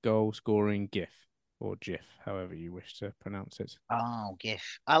best goal-scoring GIF or GIF, however you wish to pronounce it? Oh,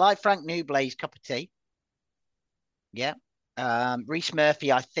 GIF. I like Frank Newblay's cup of tea. Yeah. Reece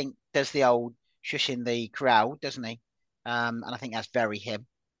Murphy, I think, does the old shushing the crowd, doesn't he? And I think that's very him.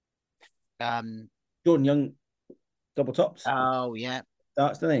 Jordan Young, double tops. Oh, yeah.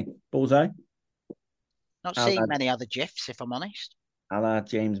 Darts, doesn't he? Bullseye. Not seeing many other GIFs, if I'm honest. A la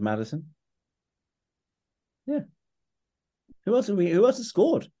James Maddison. Yeah. Who else has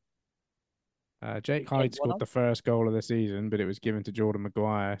scored? Jake Hyde scored the first goal of the season, but it was given to Jordan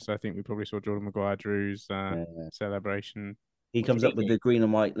Maguire. So I think we probably saw Jordan Maguire Drew's celebration. He comes up with the green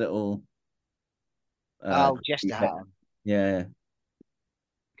and white little. Just a hat. Yeah.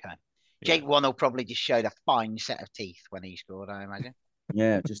 Okay. Jake Wannell probably just showed a fine set of teeth when he scored, I imagine.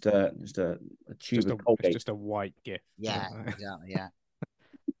 Yeah, just a tube of Colgate. It's just a white gift. Yeah, exactly. Yeah.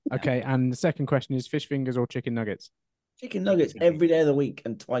 Okay, and the second question is fish fingers or chicken nuggets? Chicken nuggets every day of the week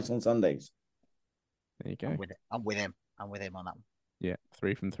and twice on Sundays. There you go. I'm with him on that one. Yeah,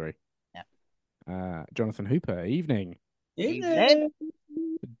 3 from 3. Yeah. Jonathan Hooper, evening. Evening.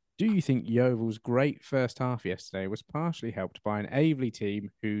 Do you think Yeovil's great first half yesterday was partially helped by an Aveley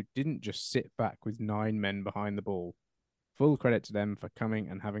team who didn't just sit back with 9 men behind the ball? Full credit to them for coming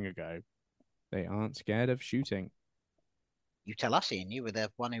and having a go. They aren't scared of shooting. You tell us, Ian. You were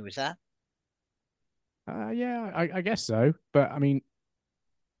the one who was there. Yeah, I guess so. But I mean,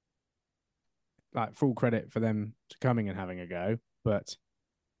 like full credit for them to coming and having a go, but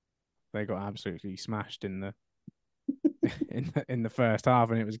they got absolutely smashed in the in the first half,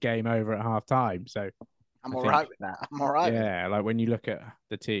 and it was game over at half time. So I'm all right with that. I'm all right. Yeah, like when you look at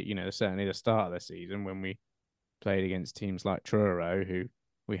the team, certainly the start of the season when we played against teams like Truro, who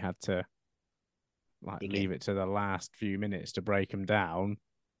we had to leave it to the last few minutes to break them down.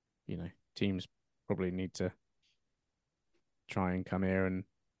 Teams probably need to try and come here and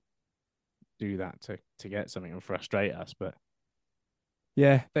do that to get something and frustrate us. But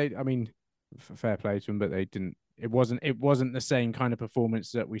yeah, fair play to them, but they didn't. It wasn't the same kind of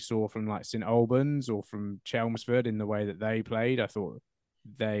performance that we saw from like St Albans or from Chelmsford in the way that they played. I thought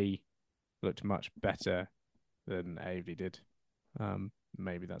they looked much better than Aveley did.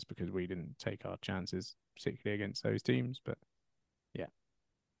 Maybe that's because we didn't take our chances, particularly against those teams. But yeah.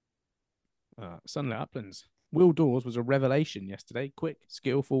 Sunlit Uplands. Will Dawes was a revelation yesterday. Quick,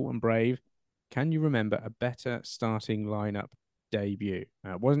 skillful, and brave. Can you remember a better starting lineup debut?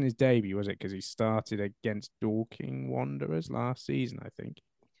 It wasn't his debut, was it? Because he started against Dorking Wanderers last season, I think.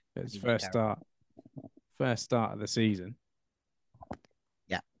 His first start of the season.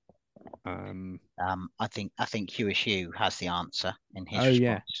 Yeah. I think Hewish Hugh has the answer in his response.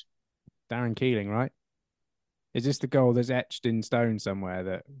 Yeah. Darren Keeling, right? Is this the goal that's etched in stone somewhere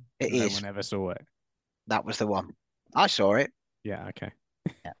that no one ever saw it? That was the one. I saw it. Yeah, okay.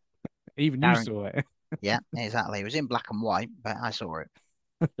 Yeah. Even Darren, you saw it. Yeah, exactly. It was in black and white, but I saw it.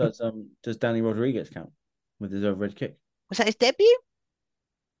 Does Danny Rodriguez count with his overhead kick? Was that his debut?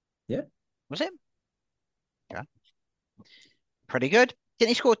 Yeah. Was it? Yeah. Pretty good.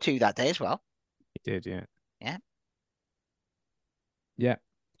 Didn't he score 2 that day as well? He did, yeah. Yeah. Yeah.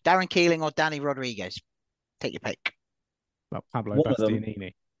 Darren Keeling or Danny Rodriguez? Take your pick. Well, Pablo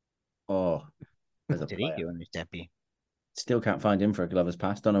Bastianini. Oh. What did he do on his debut? Still can't find him for a Glover's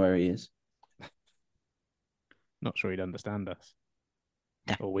pass. Don't know where he is. Not sure he'd understand us.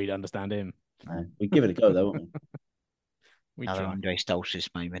 Or we'd understand him. We'd give it a go, though, wouldn't we? Another Andre Stolzis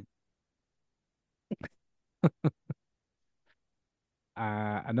moment.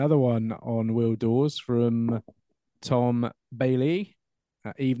 Another one on Will Dawes from Tom Bailey.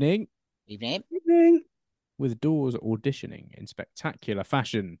 Evening. Evening. With Dawes auditioning in spectacular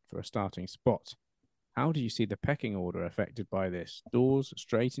fashion for a starting spot, How do you see the pecking order affected by this? Dawes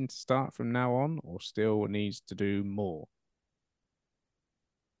straight into start from now on, or still needs to do more?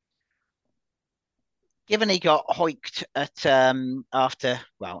 Given he got hoiked at after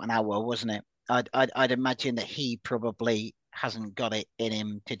an hour, wasn't it? I'd imagine that he probably hasn't got it in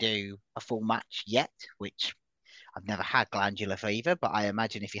him to do a full match yet, which I've never had glandular fever, but I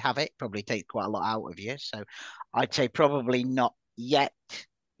imagine if you have it, probably takes quite a lot out of you. So I'd say probably not yet.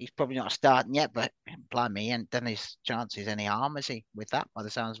 He's probably not starting yet, but blimey, he hasn't done his chances any harm, has he, with that, by the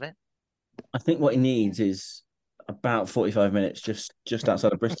sounds of it? I think what he needs is about 45 minutes just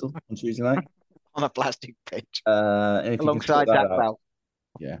outside of Bristol on Tuesday night. On a plastic pitch. And if Alongside you can that, sort that out, well.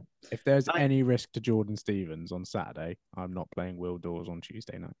 yeah. If there's any risk to Jordan Stevens on Saturday, I'm not playing Will Dawes on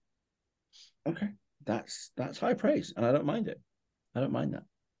Tuesday night. Okay. That's high praise, and I don't mind it. I don't mind that.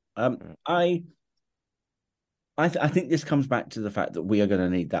 I think this comes back to the fact that we are going to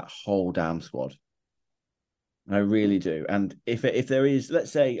need that whole damn squad. I really do. And if there is,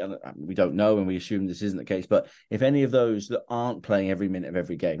 let's say, and we don't know, and we assume this isn't the case, but if any of those that aren't playing every minute of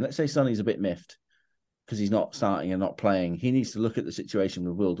every game, let's say Sonny's a bit miffed because he's not starting and not playing, he needs to look at the situation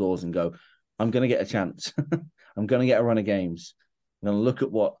with Will Dawes and go, I'm going to get a chance. I'm going to get a run of games. I'm going to look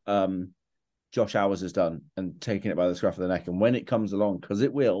at what Josh Hours has done and taking it by the scruff of the neck. And when it comes along, because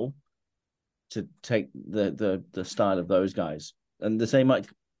it will, to take the style of those guys. And the same might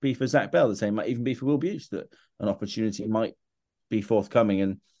be for Zach Bell. The same might even be for Will Buse, that an opportunity might be forthcoming.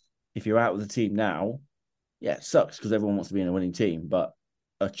 And if you're out with the team now, yeah, it sucks because everyone wants to be in a winning team, but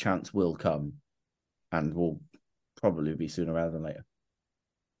a chance will come and will probably be sooner rather than later.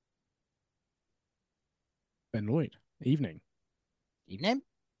 Ben Lloyd, evening. Evening.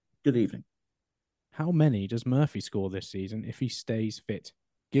 Good evening. How many does Murphy score this season if he stays fit?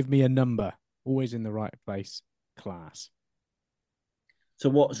 Give me a number. Always in the right place. Class. So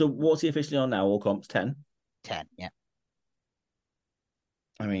what's he officially on now? All comps 10? 10, yeah.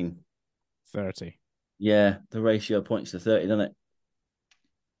 I mean 30. Yeah, the ratio points to 30, doesn't it?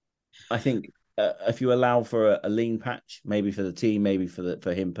 I think if you allow for a lean patch, maybe for the team, maybe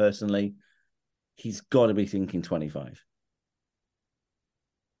for him personally, he's got to be thinking 25.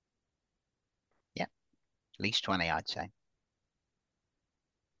 Yeah, at least 20, I'd say.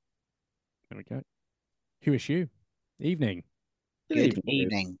 There we go. Who is you? Evening. Good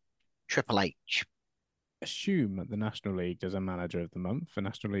evening. Triple H. Assume the National League does a manager of the month for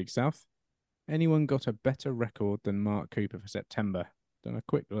National League South. Anyone got a better record than Mark Cooper for September? Done a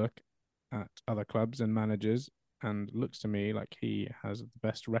quick look at other clubs and managers, and looks to me like he has the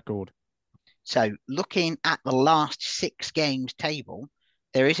best record. So looking at the last 6 games table,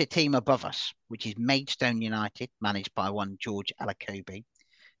 there is a team above us, which is Maidstone United, managed by one George Alacobi,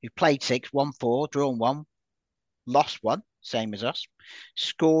 who played 6, won 4, drawn 1, lost 1, same as us,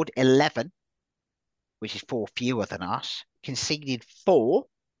 scored 11, which is 4 fewer than us, conceded 4,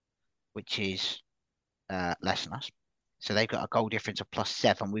 which is less than us. So they've got a goal difference of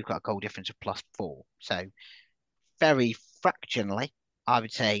 +7. We've got a goal difference of +4. So very fractionally, I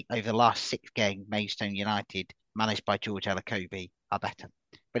would say over the last 6 games, Maidstone United, managed by George Alacobi, are better.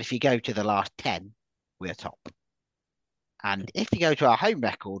 But if you go to the last 10, we are top. And if you go to our home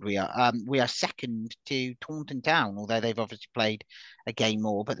record, we are second to Taunton Town, although they've obviously played a game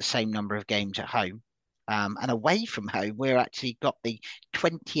more, but the same number of games at home. And away from home, we're actually got the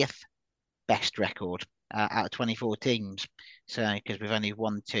 20th best record out of 24 teams. So, because we've only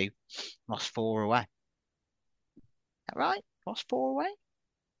won 2, lost 4 away. Is that right? Lost 4 away?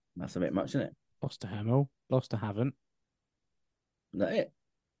 That's a bit much, isn't it? Lost to Hemel, lost to Haven't. Is that it?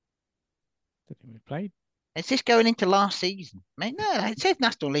 Don't think we played. Is this going into last season? I mean, no, it says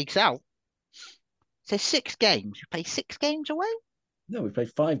National League South. It says 6 games. We play 6 games away? No, we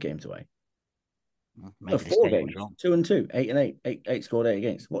played 5 games away. Well, No, 4 games. 2 and 2, 8 and 8. 8 scored 8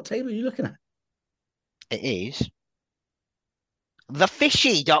 against. What table are you looking at? It is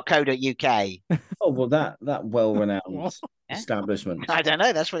thefishy.co.uk. Oh, well, that well-renowned What? establishment. I don't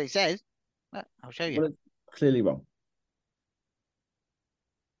know. That's what it says. I'll show you. Well, it's clearly wrong.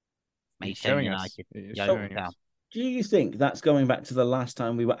 He's Maidstone showing us. United. He is Yo, showing down. us. Do you think that's going back to the last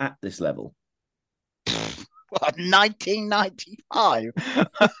time we were at this level? What, 1995?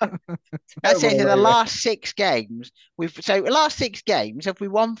 That says in the last 6 games, last 6 games, have we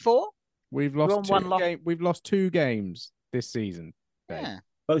won 4? We've lost won 1 We've lost 2 games this season. Yeah.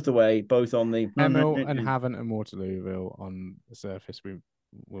 Both away, both on the Hemel and Haven't and Waterlooville on the surface. We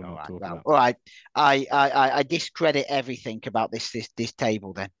will not talk about. All right. I discredit everything about this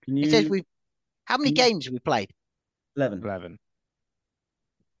table. Then it says how many games have we played? 11. 11.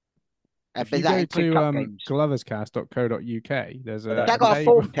 But If you that go include to cup games. gloverscast.co.uk, there's a That got a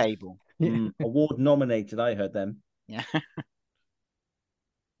table. form table. Award nominated, I heard them. Yeah.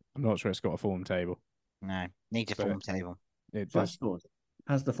 I'm not sure it's got a form table. No, needs a But form table. It Flash does. Scores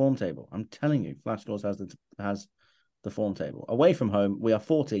has the form table. I'm telling you, Flash Scores has the form table. Away from home, we are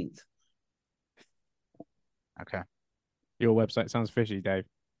 14th. Okay. Your website sounds fishy, Dave.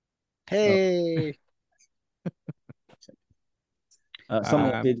 Hey.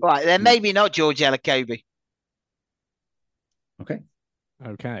 Something I did. Right, then maybe not George Elokobi. Okay.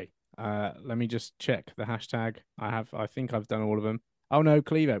 Okay. Let me just check the hashtag. I think I've done all of them. Oh no,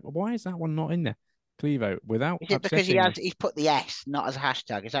 Clevo. Why is that one not in there? Clevo, without Is it because upsetting... he's put the S not as a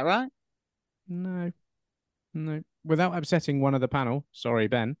hashtag? Is that right? No. Without upsetting one of the panel, sorry,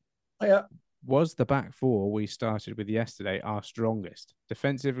 Ben. Oh, yeah. Was the back four we started with yesterday our strongest?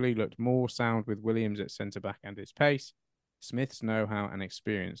 Defensively looked more sound with Williams at centre back and his pace. Smith's know-how and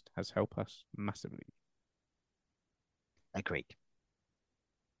experience has helped us massively. Agreed.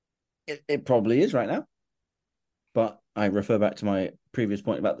 It probably is right now. But I refer back to my previous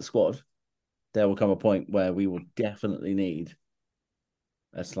point about the squad. There will come a point where we will definitely need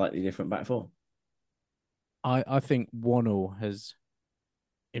a slightly different back four. I think Wannell has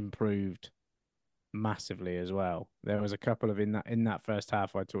improved massively as well. There was a couple of in that first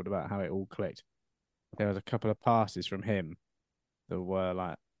half I talked about how it all clicked. There was a couple of passes from him that were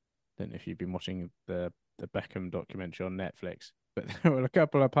like, I don't know if you've been watching the Beckham documentary on Netflix, but there were a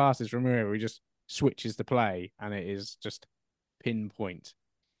couple of passes from him where he just switches the play and it is just pinpoint.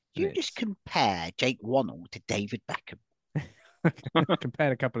 Do you just compare Jake Wannell to David Beckham?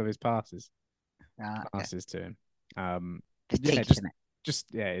 Compared a couple of his passes to him. The teeth, just, isn't it?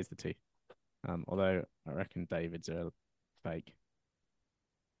 Just it is the teeth. Although I reckon David's a fake.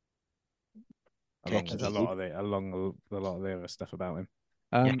 Along with a lot of the other stuff about him.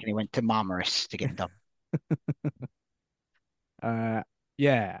 He went to Marmaris to get done.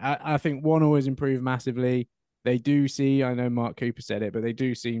 I think one always improved massively. They do see, I know Mark Cooper said it, but they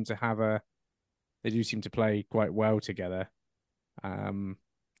do seem to play quite well together.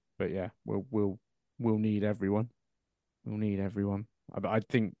 But yeah, we'll need everyone. We'll need everyone. I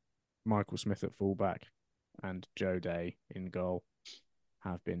think Michael Smith at fullback and Joe Day in goal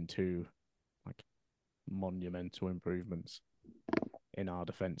have been two monumental improvements in our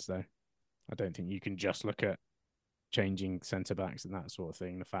defence, though. I don't think you can just look at changing centre backs and that sort of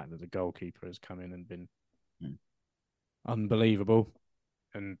thing. The fact that the goalkeeper has come in and been unbelievable,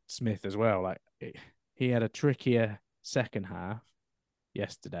 and Smith as well. He had a trickier second half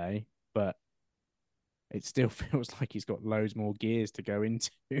yesterday, but it still feels like he's got loads more gears to go into,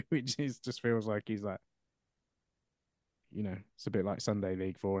 which just feels like he's it's a bit like Sunday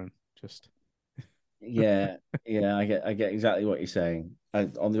League for him. Just yeah, I get exactly what you're saying.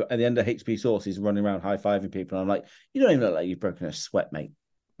 At the end of HP Source, he's running around high-fiving people. And I'm like, you don't even look like you've broken a sweat, mate.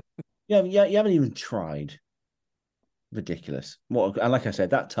 You haven't even tried. Ridiculous. And like I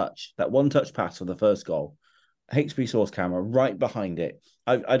said, that one-touch pass for the first goal, HP Source camera right behind it.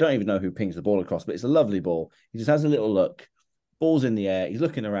 I don't even know who pings the ball across, but it's a lovely ball. He just has a little look. Ball's in the air. He's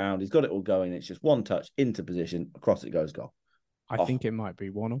looking around. He's got it all going. It's just one touch into position. Across it goes, goal. I think it might be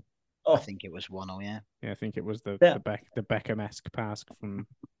Wannell. I think it was Wannell, yeah. Yeah, I think it was the Beckham-esque pass from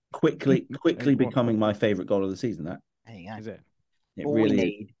quickly becoming my favourite goal of the season. That there you go. Is it? All we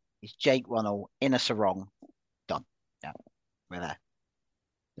need is Jake Wannell in a sarong. Done. Yeah, we're there.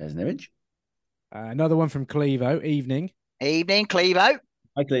 There's an image. Another one from Clevo. Evening, Clevo.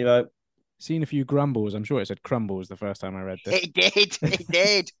 Hi, Clevo. Seen a few grumbles. I'm sure it said crumbles the first time I read this. It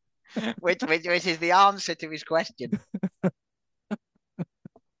did. which is the answer to his question.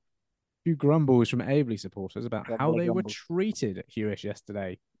 Few grumbles from Aveley supporters about how they were grumbles. treated at Hewish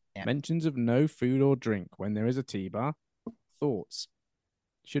yesterday. Yeah. Mentions of no food or drink when there is a tea bar. Thoughts?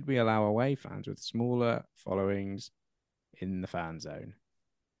 Should we allow away fans with smaller followings in the fan zone?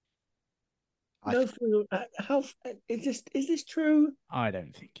 No food. How is this true? I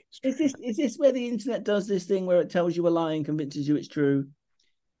don't think it's true. Is this where the internet does this thing where it tells you a lie and convinces you it's true?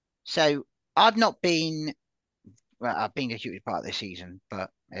 So I've not been. Well, I've been a huge part of this season,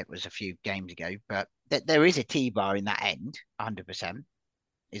 but it was a few games ago. But there is a tea bar in that end, 100%,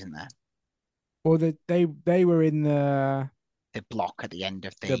 isn't there? Well, they were in the block at the end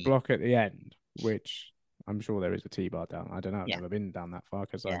of the block at the end, which I'm sure there is a tea bar down. I don't know. I've never been down that far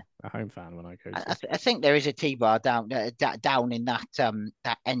because I'm a home fan when I go. I think there is a tea bar down in that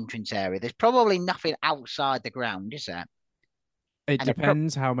that entrance area. There's probably nothing outside the ground, is there? It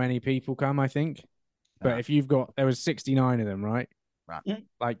depends how many people come, I think. But if you've got, there was 69 of them, right? Right.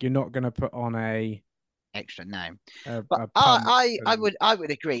 Like you're not going to put on a extra. No, A but pump I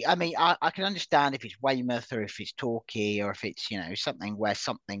would agree. I mean, I can understand if it's Weymouth or if it's Torquay or if it's something where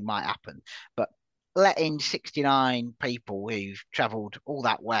something might happen, but letting 69 people who've travelled all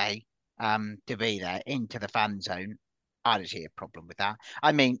that way to be there into the fan zone, I don't see a problem with that.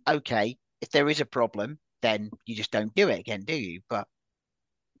 I mean, okay, if there is a problem, then you just don't do it again, do you? But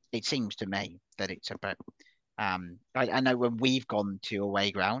it seems to me that it's about. I know when we've gone to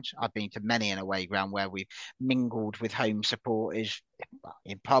away grounds, I've been to many an away ground where we've mingled with home supporters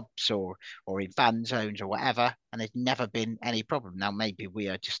in pubs or in fan zones or whatever, and there's never been any problem. Now maybe we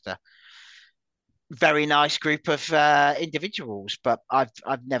are just a very nice group of individuals, but I've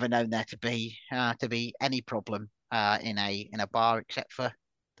never known there to be any problem in a bar except for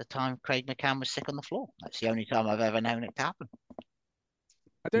the time Craig McCann was sick on the floor. That's the only time I've ever known it to happen.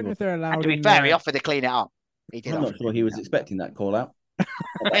 I don't know if they're allowed. And to be fair, he offered to clean it up. I'm not sure he was expecting that call out.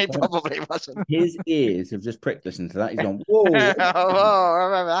 He probably wasn't. His ears have just pricked listening to that. He's gone, whoa. I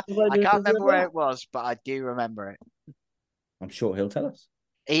remember that. I can't remember where it was, but I do remember it. I'm sure he'll tell us.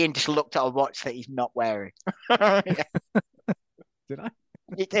 Ian just looked at a watch that he's not wearing. Did I?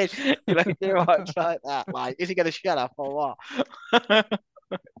 He did. He looked at a watch like that. Like, is he going to shut up or what?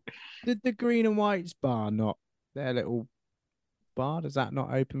 Did the Green and Whites bar not their little bar? Does that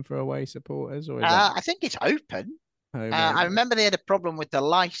not open for away supporters, or is that... I think it's open. I remember they had a problem with the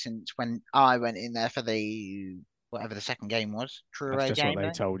license when I went in there for the whatever the second game was. That's just what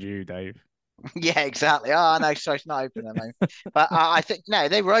they told you, Dave. Yeah, exactly. Oh no, so it's not open at the moment. But I think no,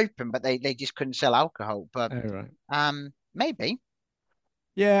 they were open, but they just couldn't sell alcohol. But maybe.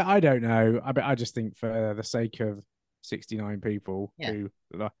 Yeah, I don't know. I just think for the sake of 69 people who,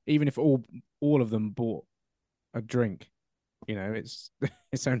 even if all of them bought a drink, it's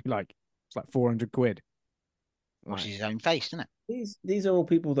only it's like 400 quid. Washes his own face, doesn't it? These are all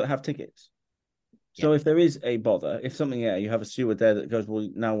people that have tickets. So if there is a bother, if something, you have a steward there that goes, well,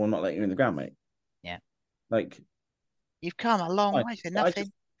 now we're not letting you in the ground, mate. Yeah. Like, you've come a long way for nothing.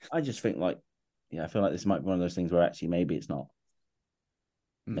 I just think I feel like this might be one of those things where actually maybe it's not.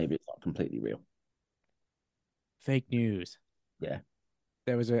 Maybe it's not completely real. Fake news. Yeah.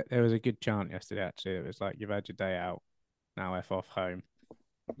 There was a good chant yesterday, actually. It was like, you've had your day out, now F off home.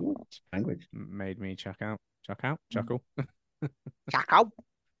 Ooh, language. Made me chuckle. Chuckle. Chuckle.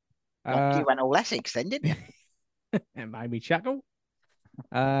 You went all Essex then, didn't you? It made me chuckle.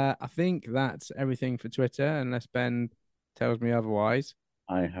 I think that's everything for Twitter, unless Ben tells me otherwise.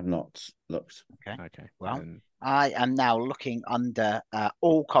 I have not looked. Okay. Well, I am now looking under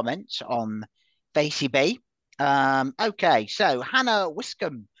all comments on Facey B. Okay, so Hannah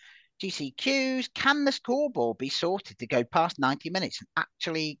Wiscombe, GCQs, can the scoreboard be sorted to go past 90 minutes and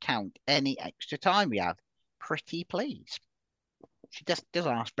actually count any extra time we have? Pretty please. She does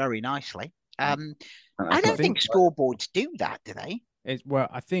ask very nicely. I don't think scoreboards do that, do they?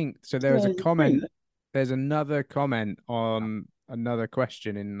 I think so. There was a comment. There's another comment on another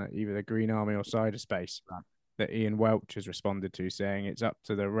question in either the Green Army or Cyberspace that Ian Welch has responded to, saying it's up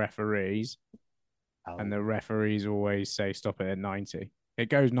to the referees, and the referees always say stop it at 90. It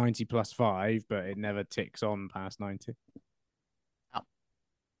goes 90 plus 5, but it never ticks on past 90. Oh,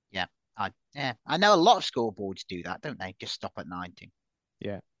 yeah. I know a lot of scoreboards do that, don't they? Just stop at 90.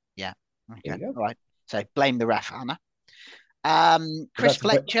 Yeah. Okay. All right. So blame the ref, Hannah. Chris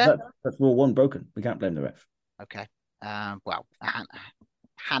Fletcher. That's rule 1 broken. We can't blame the ref. Okay. Well,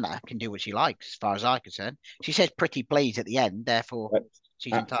 Hannah can do what she likes, as far as I'm concerned. She says "pretty please" at the end, therefore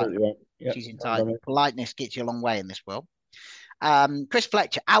she's entitled. Right. Yep. She's entitled. Politeness gets you a long way in this world. Chris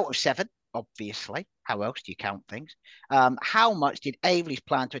Fletcher, out of 7, obviously. How else do you count things? How much did Averley's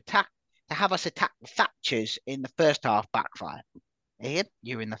plan to have us attack the Thatchers in the first half backfire? Ian,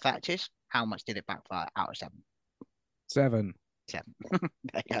 you're in the Thatchers. How much did it backfire out of 7? 7. 7. There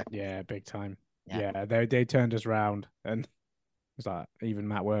you go. Yeah, big time. Yeah, they turned us round, and it's like even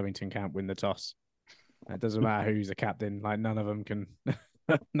Matt Worthington can't win the toss. It doesn't matter who's the captain; like none of them can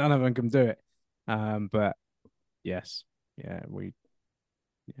do it. But yes, it was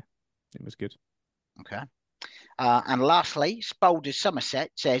good. Okay. And lastly, Spoulders Somerset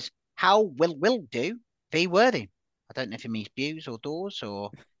says, "How will do be Worthing?" I don't know if it means Bews or Doors, or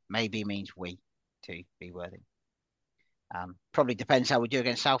maybe it means we to be Worthing. Probably depends how we do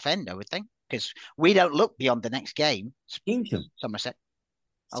against Southend, I would think, because we don't look beyond the next game. Kingsham. Somerset.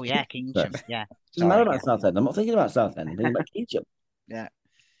 Oh yeah, Kingsham. Yeah. Doesn't matter about Southend. I'm not thinking about Southend. I'm thinking about Kingsham. Yeah.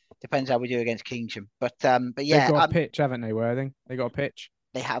 Depends how we do against Kingsham. But yeah. They've got a pitch, haven't they, Worthing? They got a pitch.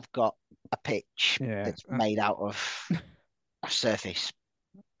 They have got a pitch that's made out of a surface.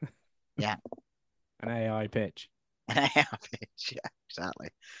 Yeah. An AI pitch. An AI pitch, yeah, exactly.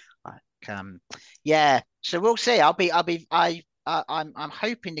 Yeah. So we'll see. I'm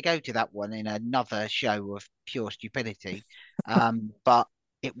hoping to go to that one in another show of pure stupidity. But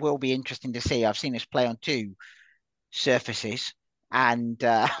it will be interesting to see. I've seen us play on 2 surfaces, and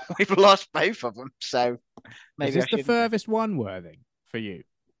we've lost both of them. So maybe is this the furthest one, Worthing, for you,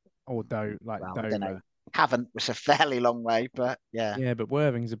 or well, Dover? I don't know. Havant was a fairly long way, but yeah. Yeah, but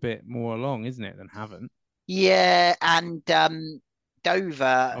Worthing's a bit more along, isn't it, than Havant? Yeah, and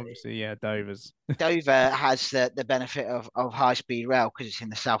Dover. Obviously, yeah, Dover has the benefit of high speed rail because it's in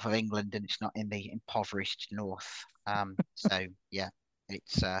the south of England and it's not in the impoverished north. So yeah,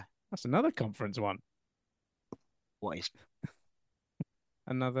 it's that's another conference one. What is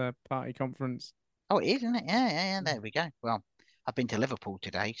another party conference? Oh, it is, isn't it? Yeah. There we go. Well, I've been to Liverpool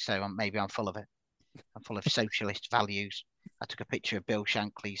today, so maybe I'm full of it. I'm full of socialist values. I took a picture of Bill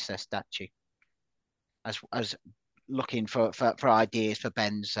Shankly's statue. As looking for ideas for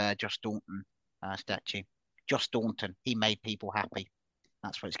Ben's Joss Staunton statue. Joss Staunton, he made people happy.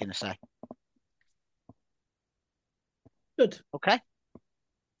 That's what it's going to say. Good. Okay.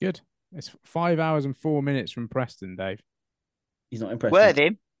 Good. It's 5 hours and 4 minutes from Preston, Dave. He's not impressed.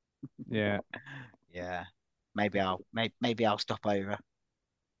 Worthing. Yeah. Yeah. Maybe I'll stop over.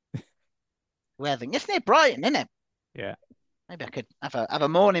 Worthing. It's near Brighton, isn't it? Yeah. Maybe I could have a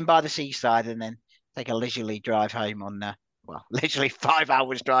morning by the seaside and then take a leisurely drive home on literally 5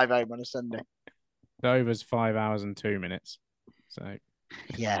 hours drive home on a Sunday. Dover's 5 hours and 2 minutes. So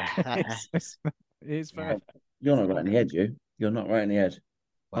yeah, it's fair. You're not right in the head, you. You're not right in the head.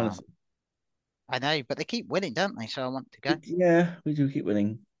 Wow. Honestly. I know, but they keep winning, don't they? So I want to go. Yeah, we do keep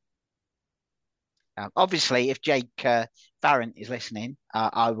winning. Obviously, if Jake Farrant is listening,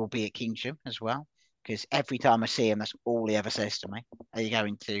 I will be at Kingsham as well because every time I see him, that's all he ever says to me. Are you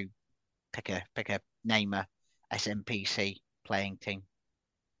going to pick a name a SMPC playing team?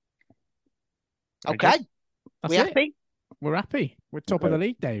 Okay, we happy? We're happy. We're top of the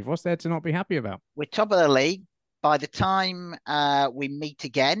league, Dave. What's there to not be happy about? We're top of the league. By the time we meet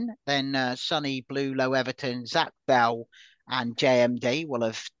again, then Sonny Blue, Low Everton, Zach Bell and JMD will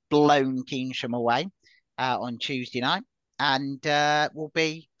have blown Kingsham away on Tuesday night. And we'll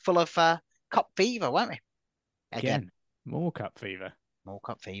be full of cup fever, won't we? Again. More cup fever. More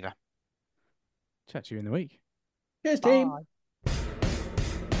cup fever. Chat to you in the week. Cheers, team. Bye.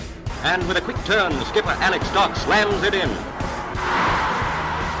 And with a quick turn, skipper Alex Dock slams it in.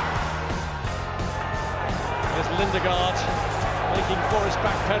 There's Lindegaard making Forrest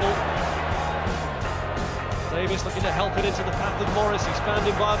backpedal. Davis looking to help it into the path of Morris. He's found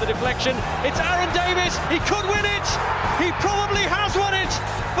him via the deflection. It's Aaron Davis. He could win it. He probably has won it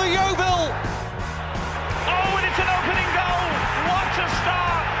for Yeovil. Oh, and it's an opening goal. What a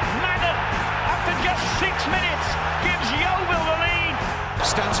start. Madden, after just 6 minutes, gives Yeovil the lead.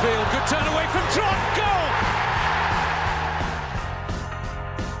 Stansfield, good turn away from Trot.